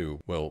s2,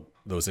 well,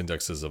 those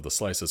indexes of the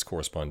slices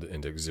correspond to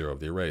index 0 of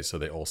the array, so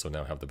they also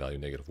now have the value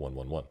negative 1,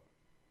 1, 1.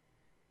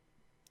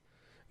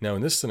 Now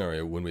in this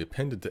scenario, when we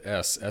appended to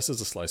s is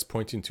a slice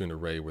pointing to an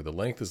array where the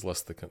length is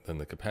less than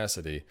the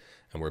capacity,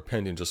 and we're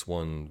appending just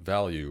one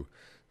value,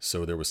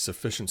 so there was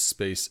sufficient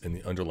space in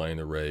the underlying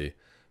array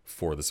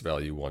for this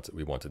value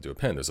we wanted to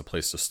append. There's a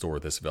place to store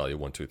this value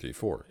 1, 2, 3,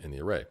 4 in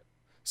the array.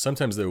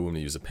 Sometimes, though, when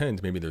we use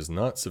append, maybe there's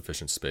not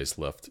sufficient space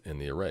left in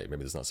the array.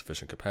 Maybe there's not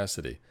sufficient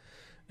capacity.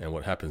 And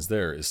what happens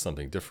there is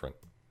something different.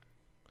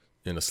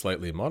 In a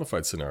slightly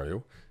modified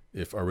scenario,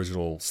 if our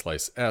original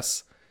slice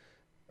s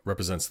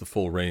represents the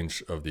full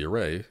range of the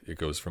array, it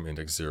goes from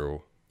index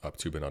 0 up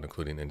to but not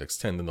including index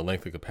 10, then the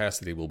length and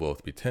capacity will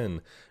both be 10.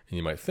 And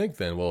you might think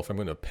then, well, if I'm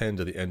going to append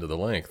to the end of the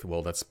length,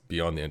 well, that's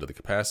beyond the end of the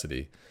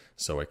capacity,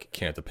 so I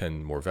can't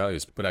append more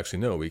values. But actually,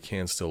 no, we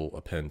can still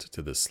append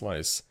to this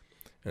slice.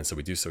 And so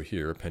we do so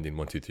here, appending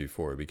 1, 2, 3,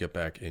 4. We get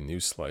back a new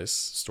slice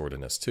stored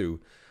in S2,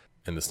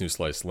 and this new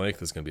slice length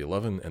is going to be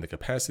 11, and the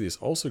capacity is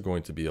also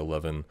going to be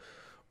 11,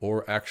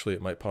 or actually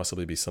it might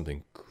possibly be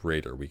something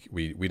greater.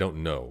 We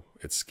don't know.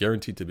 It's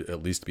guaranteed to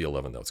at least be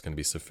 11, though. It's going to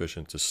be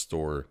sufficient to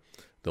store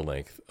the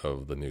length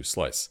of the new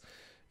slice,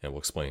 and we'll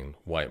explain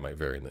why it might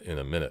vary in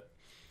a minute.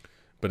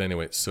 But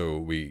anyway, so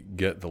we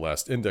get the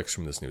last index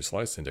from this new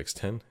slice, index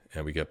 10,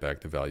 and we get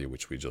back the value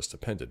which we just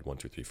appended, 1,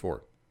 2, 3,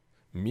 4.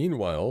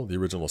 Meanwhile, the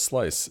original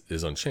slice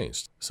is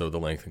unchanged, so the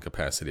length and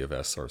capacity of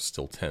s are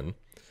still 10.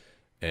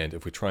 And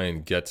if we try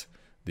and get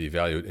the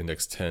value at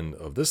index 10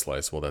 of this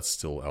slice, well, that's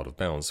still out of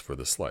bounds for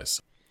this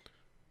slice.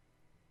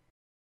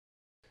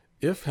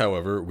 If,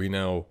 however, we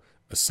now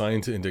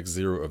assign to index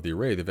 0 of the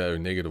array the value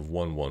negative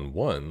 1, 1,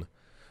 1,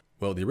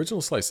 well, the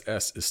original slice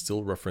s is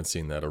still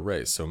referencing that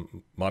array. So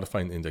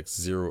modifying index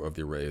 0 of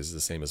the array is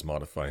the same as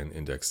modifying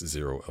index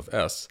 0 of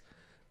s.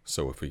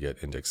 So if we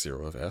get index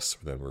 0 of s,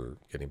 then we're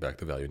getting back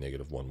the value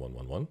negative 1, 1,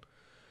 1, 1.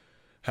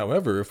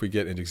 However, if we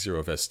get index 0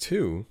 of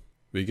s2,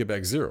 we get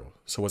back 0.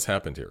 So what's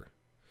happened here?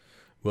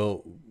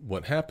 Well,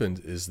 what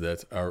happened is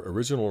that our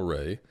original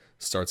array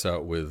starts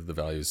out with the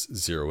values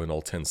 0 in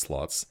all 10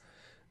 slots,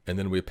 and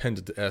then we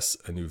appended to s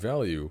a new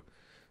value,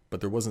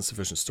 but there wasn't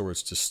sufficient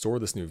storage to store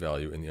this new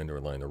value in the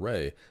underlying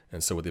array.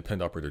 And so what the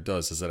append operator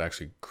does is it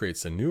actually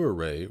creates a new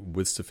array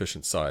with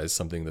sufficient size,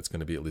 something that's going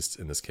to be, at least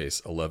in this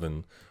case,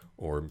 11,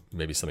 or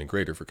maybe something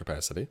greater for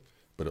capacity,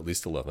 but at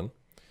least 11.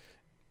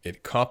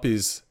 It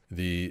copies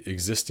the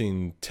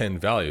existing 10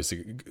 values.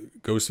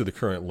 It goes through the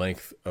current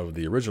length of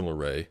the original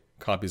array,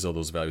 copies all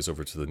those values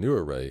over to the new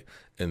array,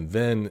 and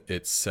then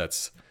it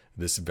sets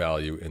this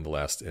value in the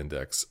last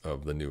index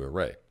of the new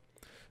array.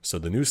 So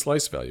the new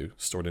slice value,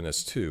 stored in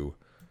S2,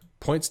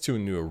 points to a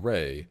new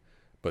array,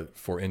 but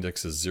for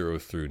indexes 0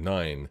 through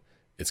 9,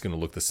 it's going to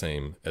look the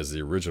same as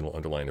the original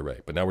underlying array.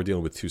 But now we're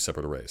dealing with two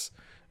separate arrays.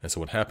 And so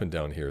what happened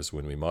down here is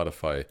when we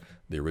modify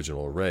the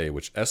original array,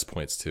 which S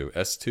points to,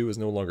 S2 is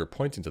no longer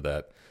pointing to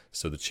that,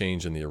 so the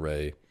change in the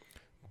array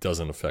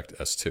doesn't affect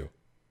S2.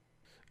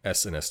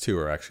 S and S2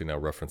 are actually now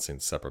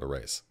referencing separate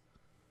arrays.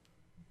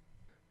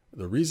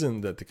 The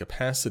reason that the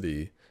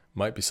capacity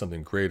might be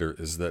something greater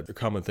is that the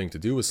common thing to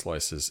do with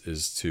slices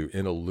is to,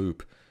 in a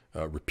loop,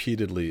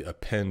 repeatedly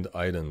append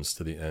items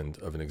to the end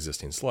of an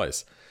existing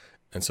slice.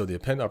 And so the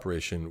append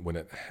operation, when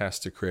it has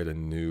to create a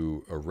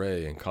new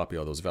array and copy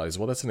all those values,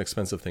 well, that's an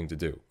expensive thing to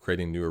do.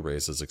 Creating new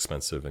arrays is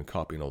expensive, and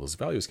copying all those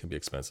values can be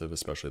expensive,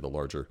 especially the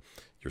larger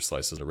your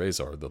slices and arrays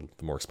are, the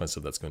more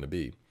expensive that's going to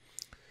be.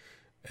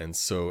 And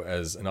so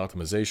as an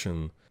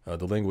optimization,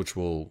 the language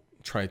will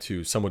try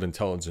to somewhat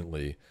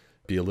intelligently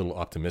be a little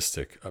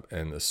optimistic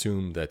and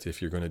assume that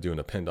if you're going to do an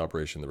append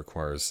operation that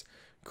requires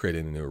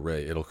creating a new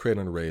array, it'll create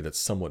an array that's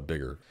somewhat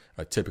bigger.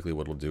 Typically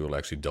what it'll do, it'll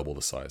actually double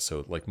the size.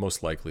 So like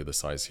most likely the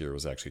size here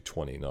was actually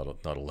 20, not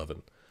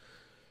 11.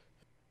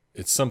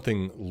 It's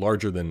something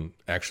larger than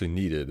actually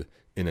needed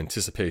in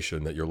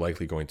anticipation that you're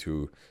likely going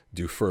to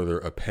do further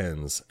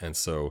appends. And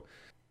so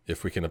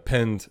if we can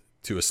append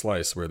to a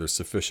slice where there's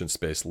sufficient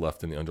space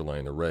left in the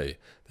underlying array,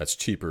 that's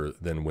cheaper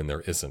than when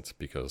there isn't,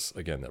 because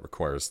again, that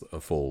requires a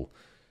full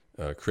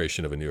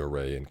creation of a new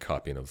array and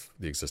copying of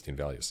the existing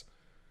values.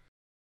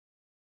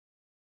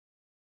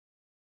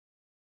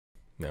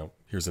 Now,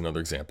 here's another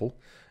example,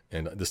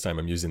 and this time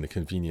I'm using the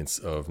convenience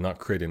of not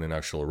creating an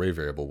actual array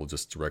variable. We'll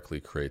just directly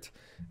create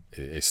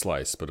a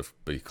slice, but to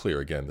be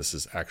clear, again, this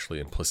is actually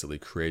implicitly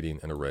creating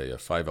an array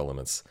of 5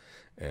 elements,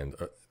 and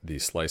the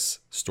slice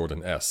stored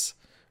in S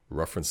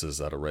references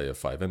that array of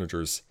 5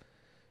 integers,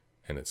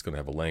 and it's going to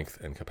have a length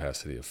and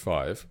capacity of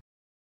 5.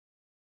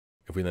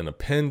 If we then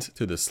append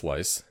to this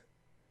slice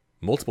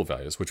multiple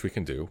values, which we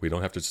can do, we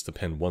don't have to just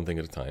append one thing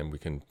at a time. We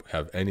can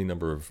have any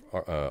number of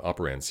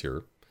operands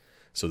here.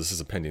 So this is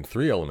appending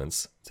 3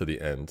 elements to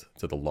the end,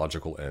 to the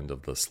logical end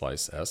of the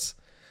slice S.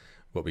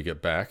 What we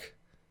get back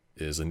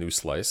is a new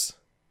slice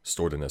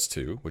stored in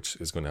S2, which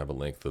is going to have a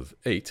length of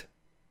 8,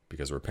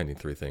 because we're appending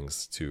 3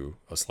 things to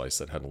a slice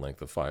that had a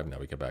length of 5. Now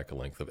we get back a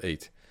length of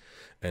 8.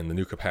 And the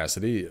new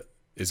capacity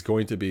is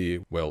going to be,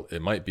 well,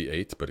 it might be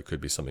 8, but it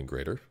could be something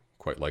greater,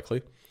 quite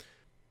likely.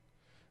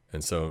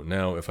 And so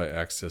now if I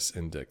access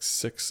index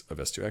 6 of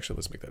S2, actually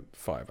let's make that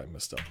 5, I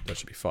messed up, that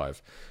should be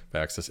 5. If I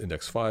access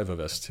index 5 of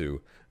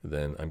S2,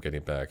 then I'm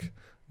getting back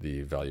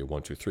the value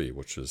 1, 2, 3,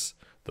 which is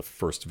the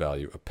first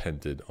value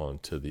appended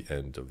onto the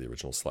end of the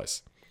original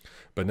slice.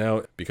 But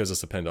now, because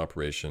this append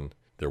operation,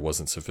 there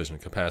wasn't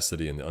sufficient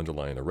capacity in the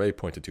underlying array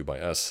pointed to by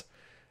S,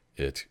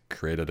 it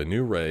created a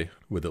new array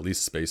with at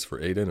least space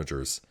for 8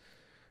 integers,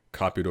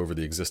 copied over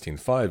the existing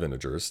 5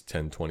 integers,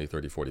 10, 20,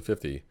 30, 40,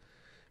 50,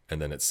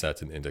 and then it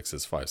set in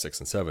indexes 5, 6,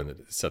 and 7. It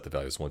set the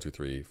values 1, 2,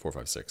 3, 4,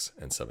 5, 6,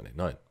 and 7, 8,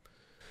 9.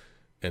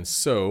 And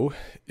so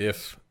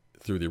if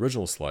through the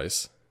original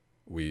slice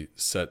we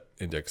set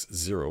index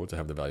 0 to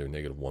have the value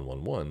negative 1,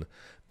 1, 1,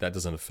 that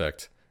doesn't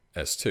affect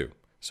S2.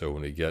 So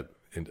when we get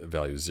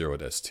value 0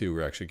 at S2,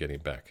 we're actually getting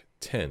back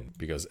 10,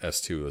 because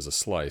S2 is a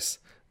slice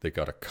that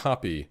got a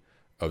copy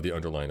of the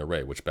underlying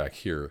array, which back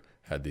here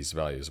had these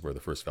values where the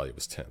first value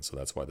was 10. So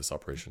that's why this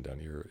operation down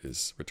here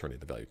is returning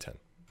the value 10.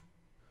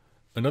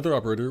 Another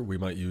operator we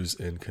might use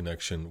in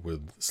connection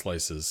with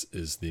slices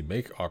is the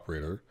make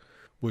operator,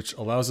 which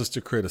allows us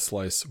to create a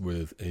slice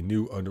with a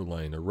new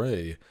underlying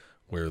array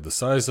where the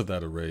size of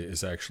that array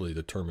is actually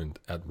determined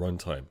at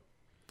runtime.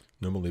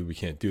 Normally we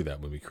can't do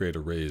that. When we create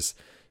arrays,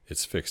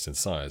 it's fixed in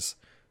size.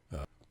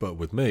 But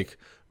with make,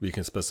 we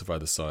can specify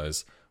the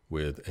size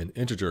with an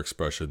integer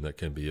expression that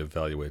can be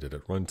evaluated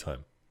at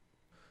runtime.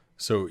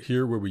 So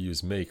here where we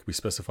use make, we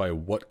specify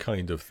what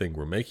kind of thing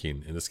we're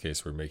making. In this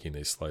case, we're making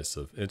a slice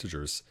of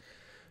integers,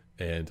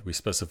 and we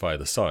specify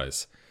the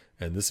size.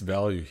 And this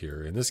value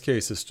here, in this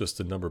case, is just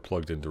a number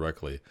plugged in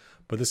directly,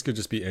 but this could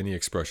just be any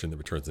expression that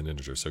returns an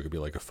integer. So it could be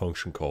like a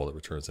function call that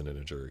returns an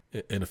integer.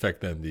 In effect,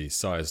 then the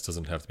size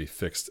doesn't have to be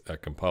fixed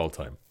at compile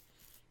time.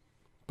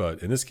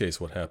 But in this case,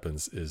 what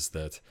happens is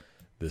that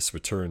this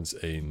returns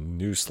a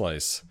new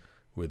slice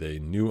with a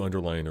new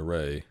underlying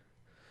array,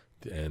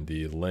 and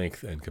the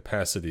length and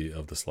capacity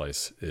of the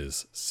slice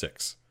is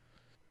 6.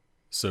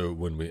 So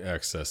when we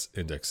access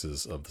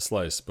indexes of the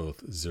slice,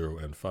 both 0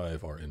 and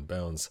 5 are in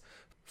bounds.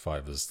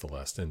 5 is the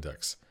last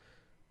index.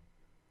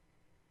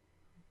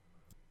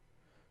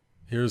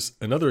 Here's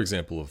another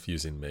example of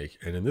using make,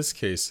 and in this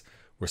case,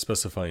 we're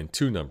specifying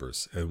 2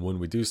 numbers. And when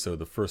we do so,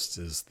 the first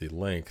is the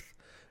length,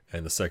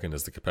 and the second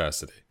is the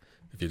capacity.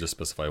 If you just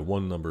specify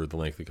one number, the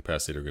length and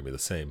capacity are going to be the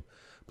same.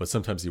 But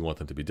sometimes you want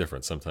them to be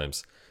different.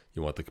 Sometimes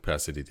you want the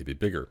capacity to be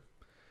bigger.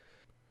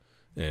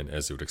 And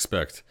as you would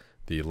expect,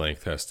 the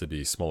length has to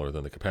be smaller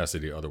than the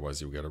capacity,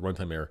 otherwise you'll get a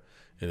runtime error.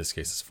 In this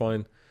case, it's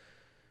fine.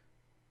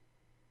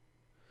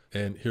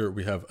 And here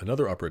we have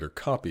another operator,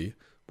 copy,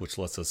 which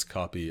lets us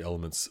copy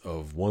elements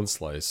of one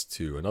slice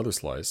to another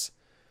slice.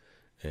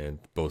 And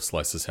both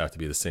slices have to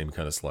be the same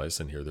kind of slice,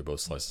 and here they're both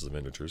slices of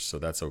integers, so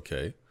that's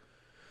okay.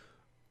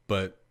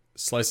 But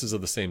slices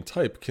of the same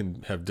type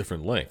can have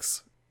different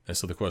lengths. And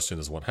so the question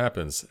is what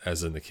happens,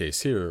 as in the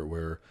case here,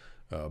 where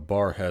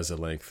bar has a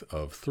length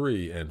of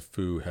 3 and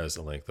foo has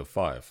a length of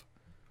 5.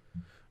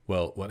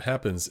 Well, what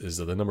happens is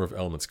that the number of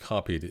elements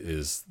copied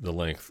is the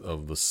length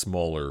of the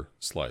smaller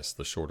slice,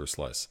 the shorter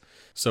slice.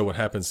 So what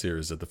happens here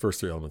is that the first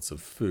three elements of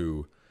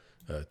foo,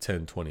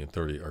 10, 20, and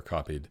 30, are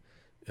copied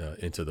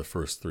into the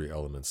first three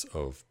elements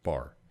of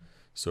bar.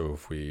 So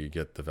if we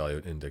get the value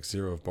at index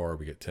 0 of bar,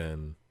 we get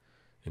 10,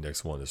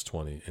 index 1 is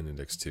 20, and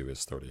index 2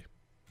 is 30.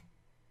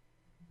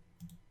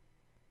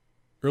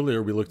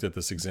 Earlier, we looked at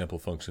this example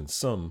function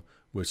sum,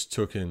 which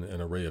took in an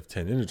array of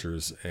 10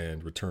 integers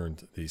and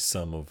returned the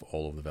sum of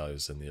all of the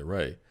values in the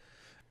array.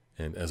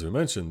 And as we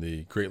mentioned,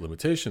 the great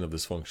limitation of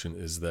this function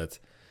is that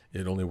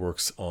it only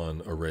works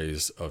on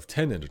arrays of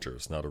 10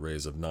 integers, not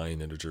arrays of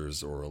 9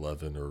 integers or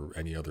 11 or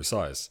any other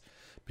size,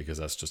 because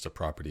that's just a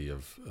property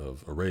of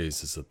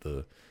arrays, is that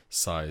the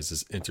size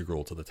is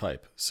integral to the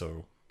type.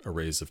 So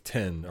arrays of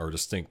 10 are a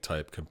distinct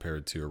type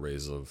compared to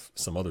arrays of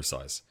some other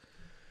size.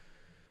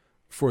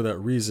 For that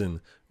reason,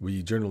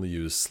 we generally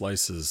use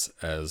slices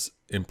as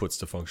inputs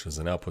to functions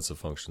and outputs of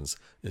functions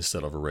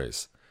instead of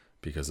arrays,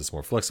 because it's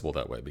more flexible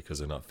that way, because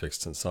they're not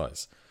fixed in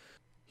size.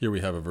 Here we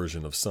have a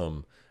version of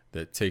sum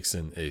that takes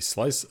in a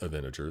slice of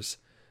integers,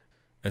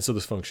 and so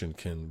this function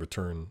can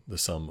return the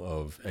sum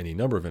of any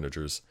number of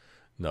integers,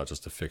 not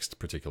just a fixed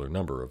particular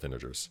number of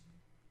integers.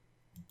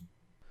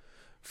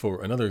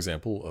 For another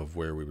example of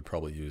where we would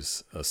probably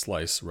use a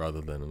slice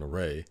rather than an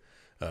array,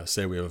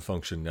 say we have a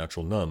function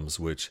natural nums,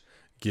 which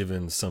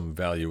given some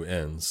value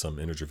n, some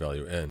integer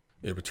value n,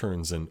 it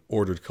returns an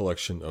ordered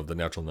collection of the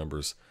natural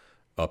numbers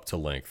up to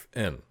length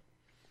n.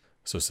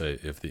 So say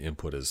if the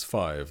input is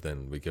 5,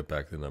 then we get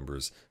back the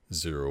numbers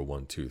 0,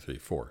 1, 2, 3,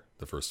 4,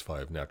 the first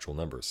 5 natural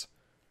numbers.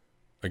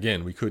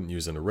 Again, we couldn't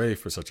use an array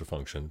for such a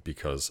function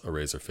because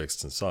arrays are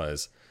fixed in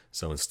size,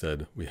 so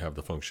instead we have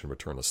the function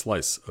return a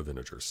slice of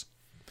integers.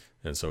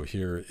 And so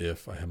here,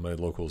 if I have my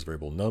locals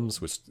variable nums,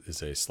 which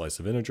is a slice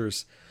of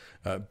integers,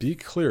 be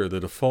clear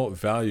the default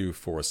value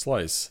for a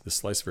slice, the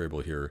slice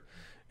variable here,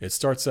 it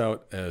starts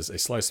out as a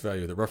slice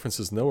value that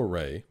references no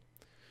array,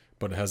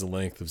 but it has a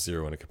length of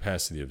 0 and a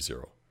capacity of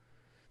 0.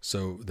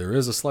 So there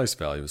is a slice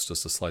value, it's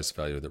just a slice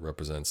value that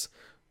represents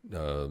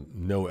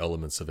no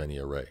elements of any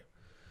array.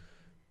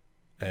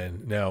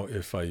 And now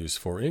if I use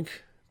forInc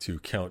to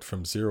count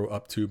from 0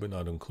 up to but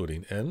not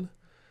including n,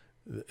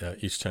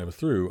 each time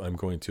through I'm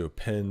going to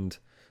append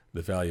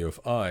the value of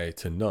I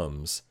to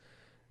nums.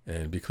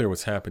 And be clear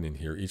what's happening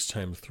here. Each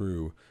time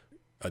through,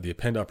 the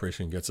append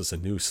operation gets us a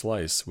new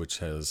slice which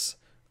has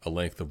a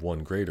length of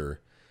 1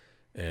 greater,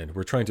 and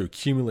we're trying to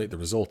accumulate the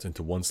result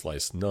into one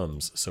slice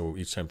nums, so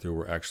each time through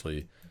we're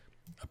actually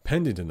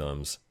appending to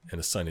nums and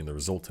assigning the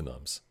result to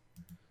nums.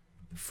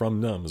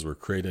 From nums we're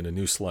creating a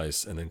new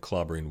slice and then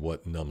clobbering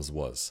what nums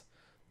was.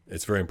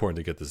 It's very important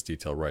to get this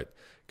detail right,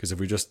 because if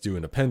we just do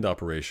an append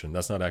operation,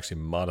 that's not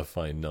actually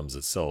modifying nums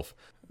itself.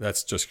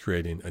 That's just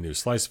creating a new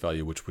slice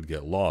value which would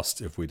get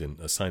lost if we didn't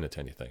assign it to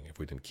anything, if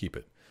we didn't keep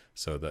it.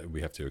 So that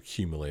we have to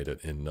accumulate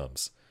it in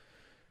nums.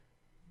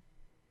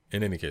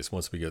 In any case,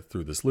 once we get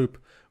through this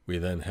loop, we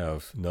then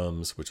have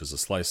nums, which is a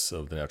slice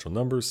of the natural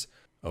numbers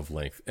of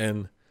length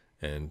n,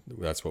 and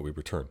that's what we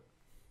return.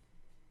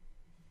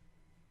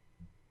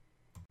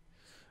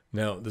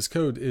 Now, this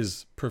code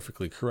is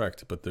perfectly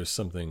correct, but there's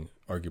something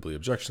arguably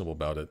objectionable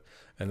about it,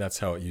 and that's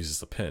how it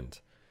uses append.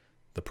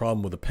 The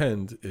problem with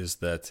append is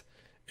that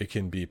it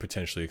can be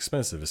potentially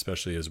expensive,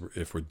 especially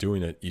if we're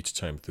doing it each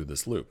time through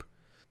this loop.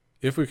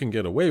 If we can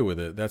get away with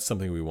it, that's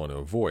something we want to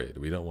avoid.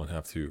 We don't want to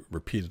have to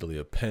repeatedly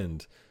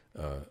append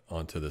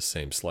onto the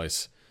same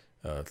slice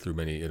through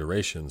many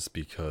iterations,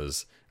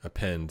 because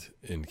append,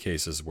 in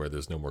cases where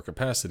there's no more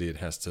capacity, it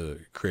has to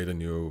create a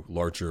new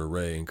larger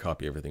array and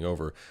copy everything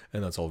over,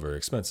 and that's all very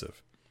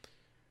expensive.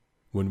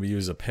 When we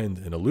use append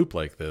in a loop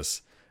like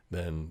this,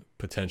 then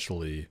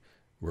potentially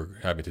we're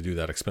having to do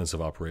that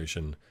expensive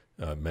operation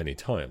many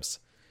times.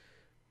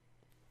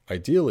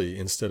 Ideally,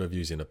 instead of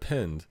using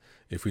append,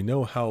 if we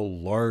know how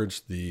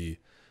large the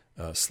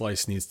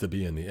slice needs to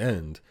be in the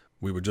end,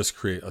 we would just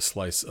create a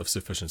slice of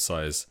sufficient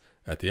size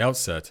at the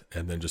outset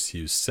and then just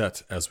use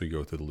set as we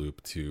go through the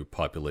loop to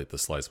populate the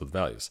slice with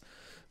values.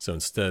 So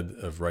instead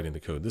of writing the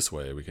code this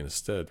way, we can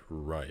instead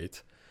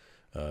write,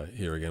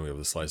 here again we have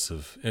the slice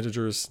of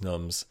integers,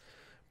 nums,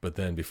 but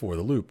then before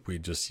the loop we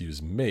just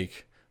use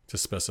make to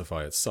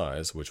specify its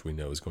size, which we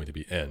know is going to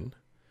be n.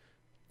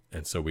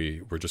 And so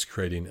we're just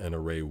creating an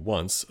array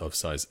once of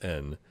size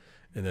n,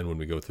 and then when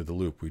we go through the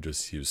loop we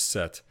just use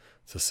set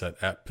to set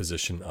at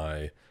position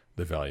I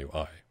the value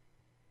I.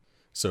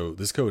 So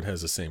this code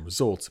has the same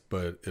result,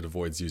 but it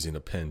avoids using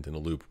append in a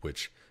loop,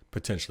 which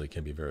potentially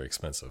can be very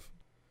expensive.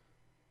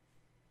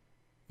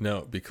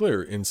 Now, be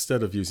clear,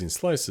 instead of using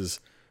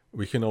slices,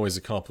 we can always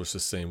accomplish the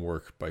same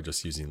work by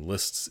just using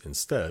lists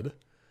instead,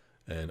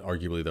 and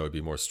arguably that would be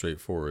more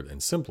straightforward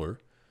and simpler.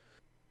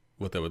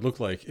 What that would look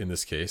like in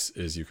this case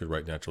is you could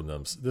write natural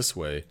nums this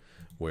way,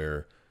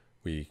 where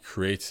we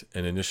create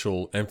an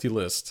initial empty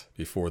list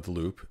before the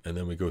loop, and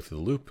then we go through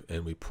the loop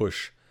and we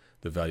push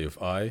the value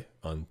of I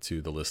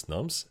onto the list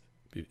nums,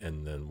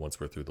 and then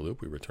once we're through the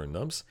loop we return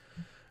nums.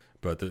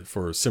 But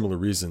for similar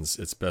reasons,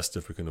 it's best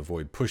if we can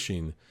avoid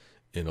pushing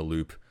in a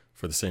loop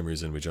for the same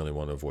reason we generally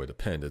want to avoid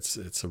append.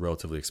 It's a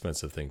relatively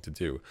expensive thing to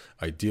do.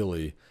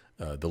 Ideally,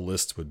 the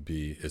list would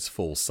be its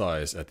full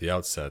size at the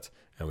outset,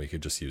 and we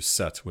could just use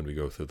set when we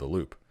go through the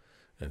loop.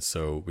 And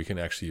so we can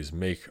actually use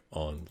make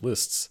on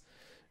lists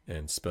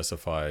and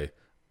specify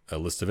a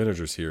list of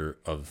integers here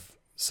of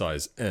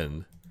size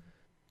n,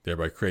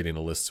 thereby creating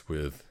a list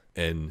with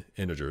n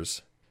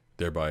integers,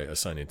 thereby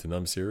assigning to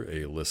nums here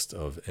a list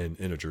of n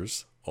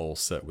integers, all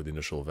set with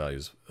initial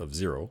values of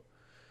 0.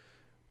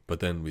 But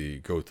then we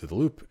go through the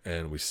loop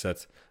and we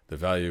set the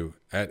value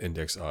at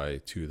index I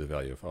to the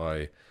value of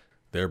I,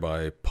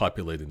 thereby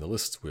populating the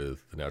list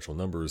with the natural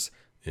numbers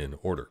in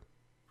order.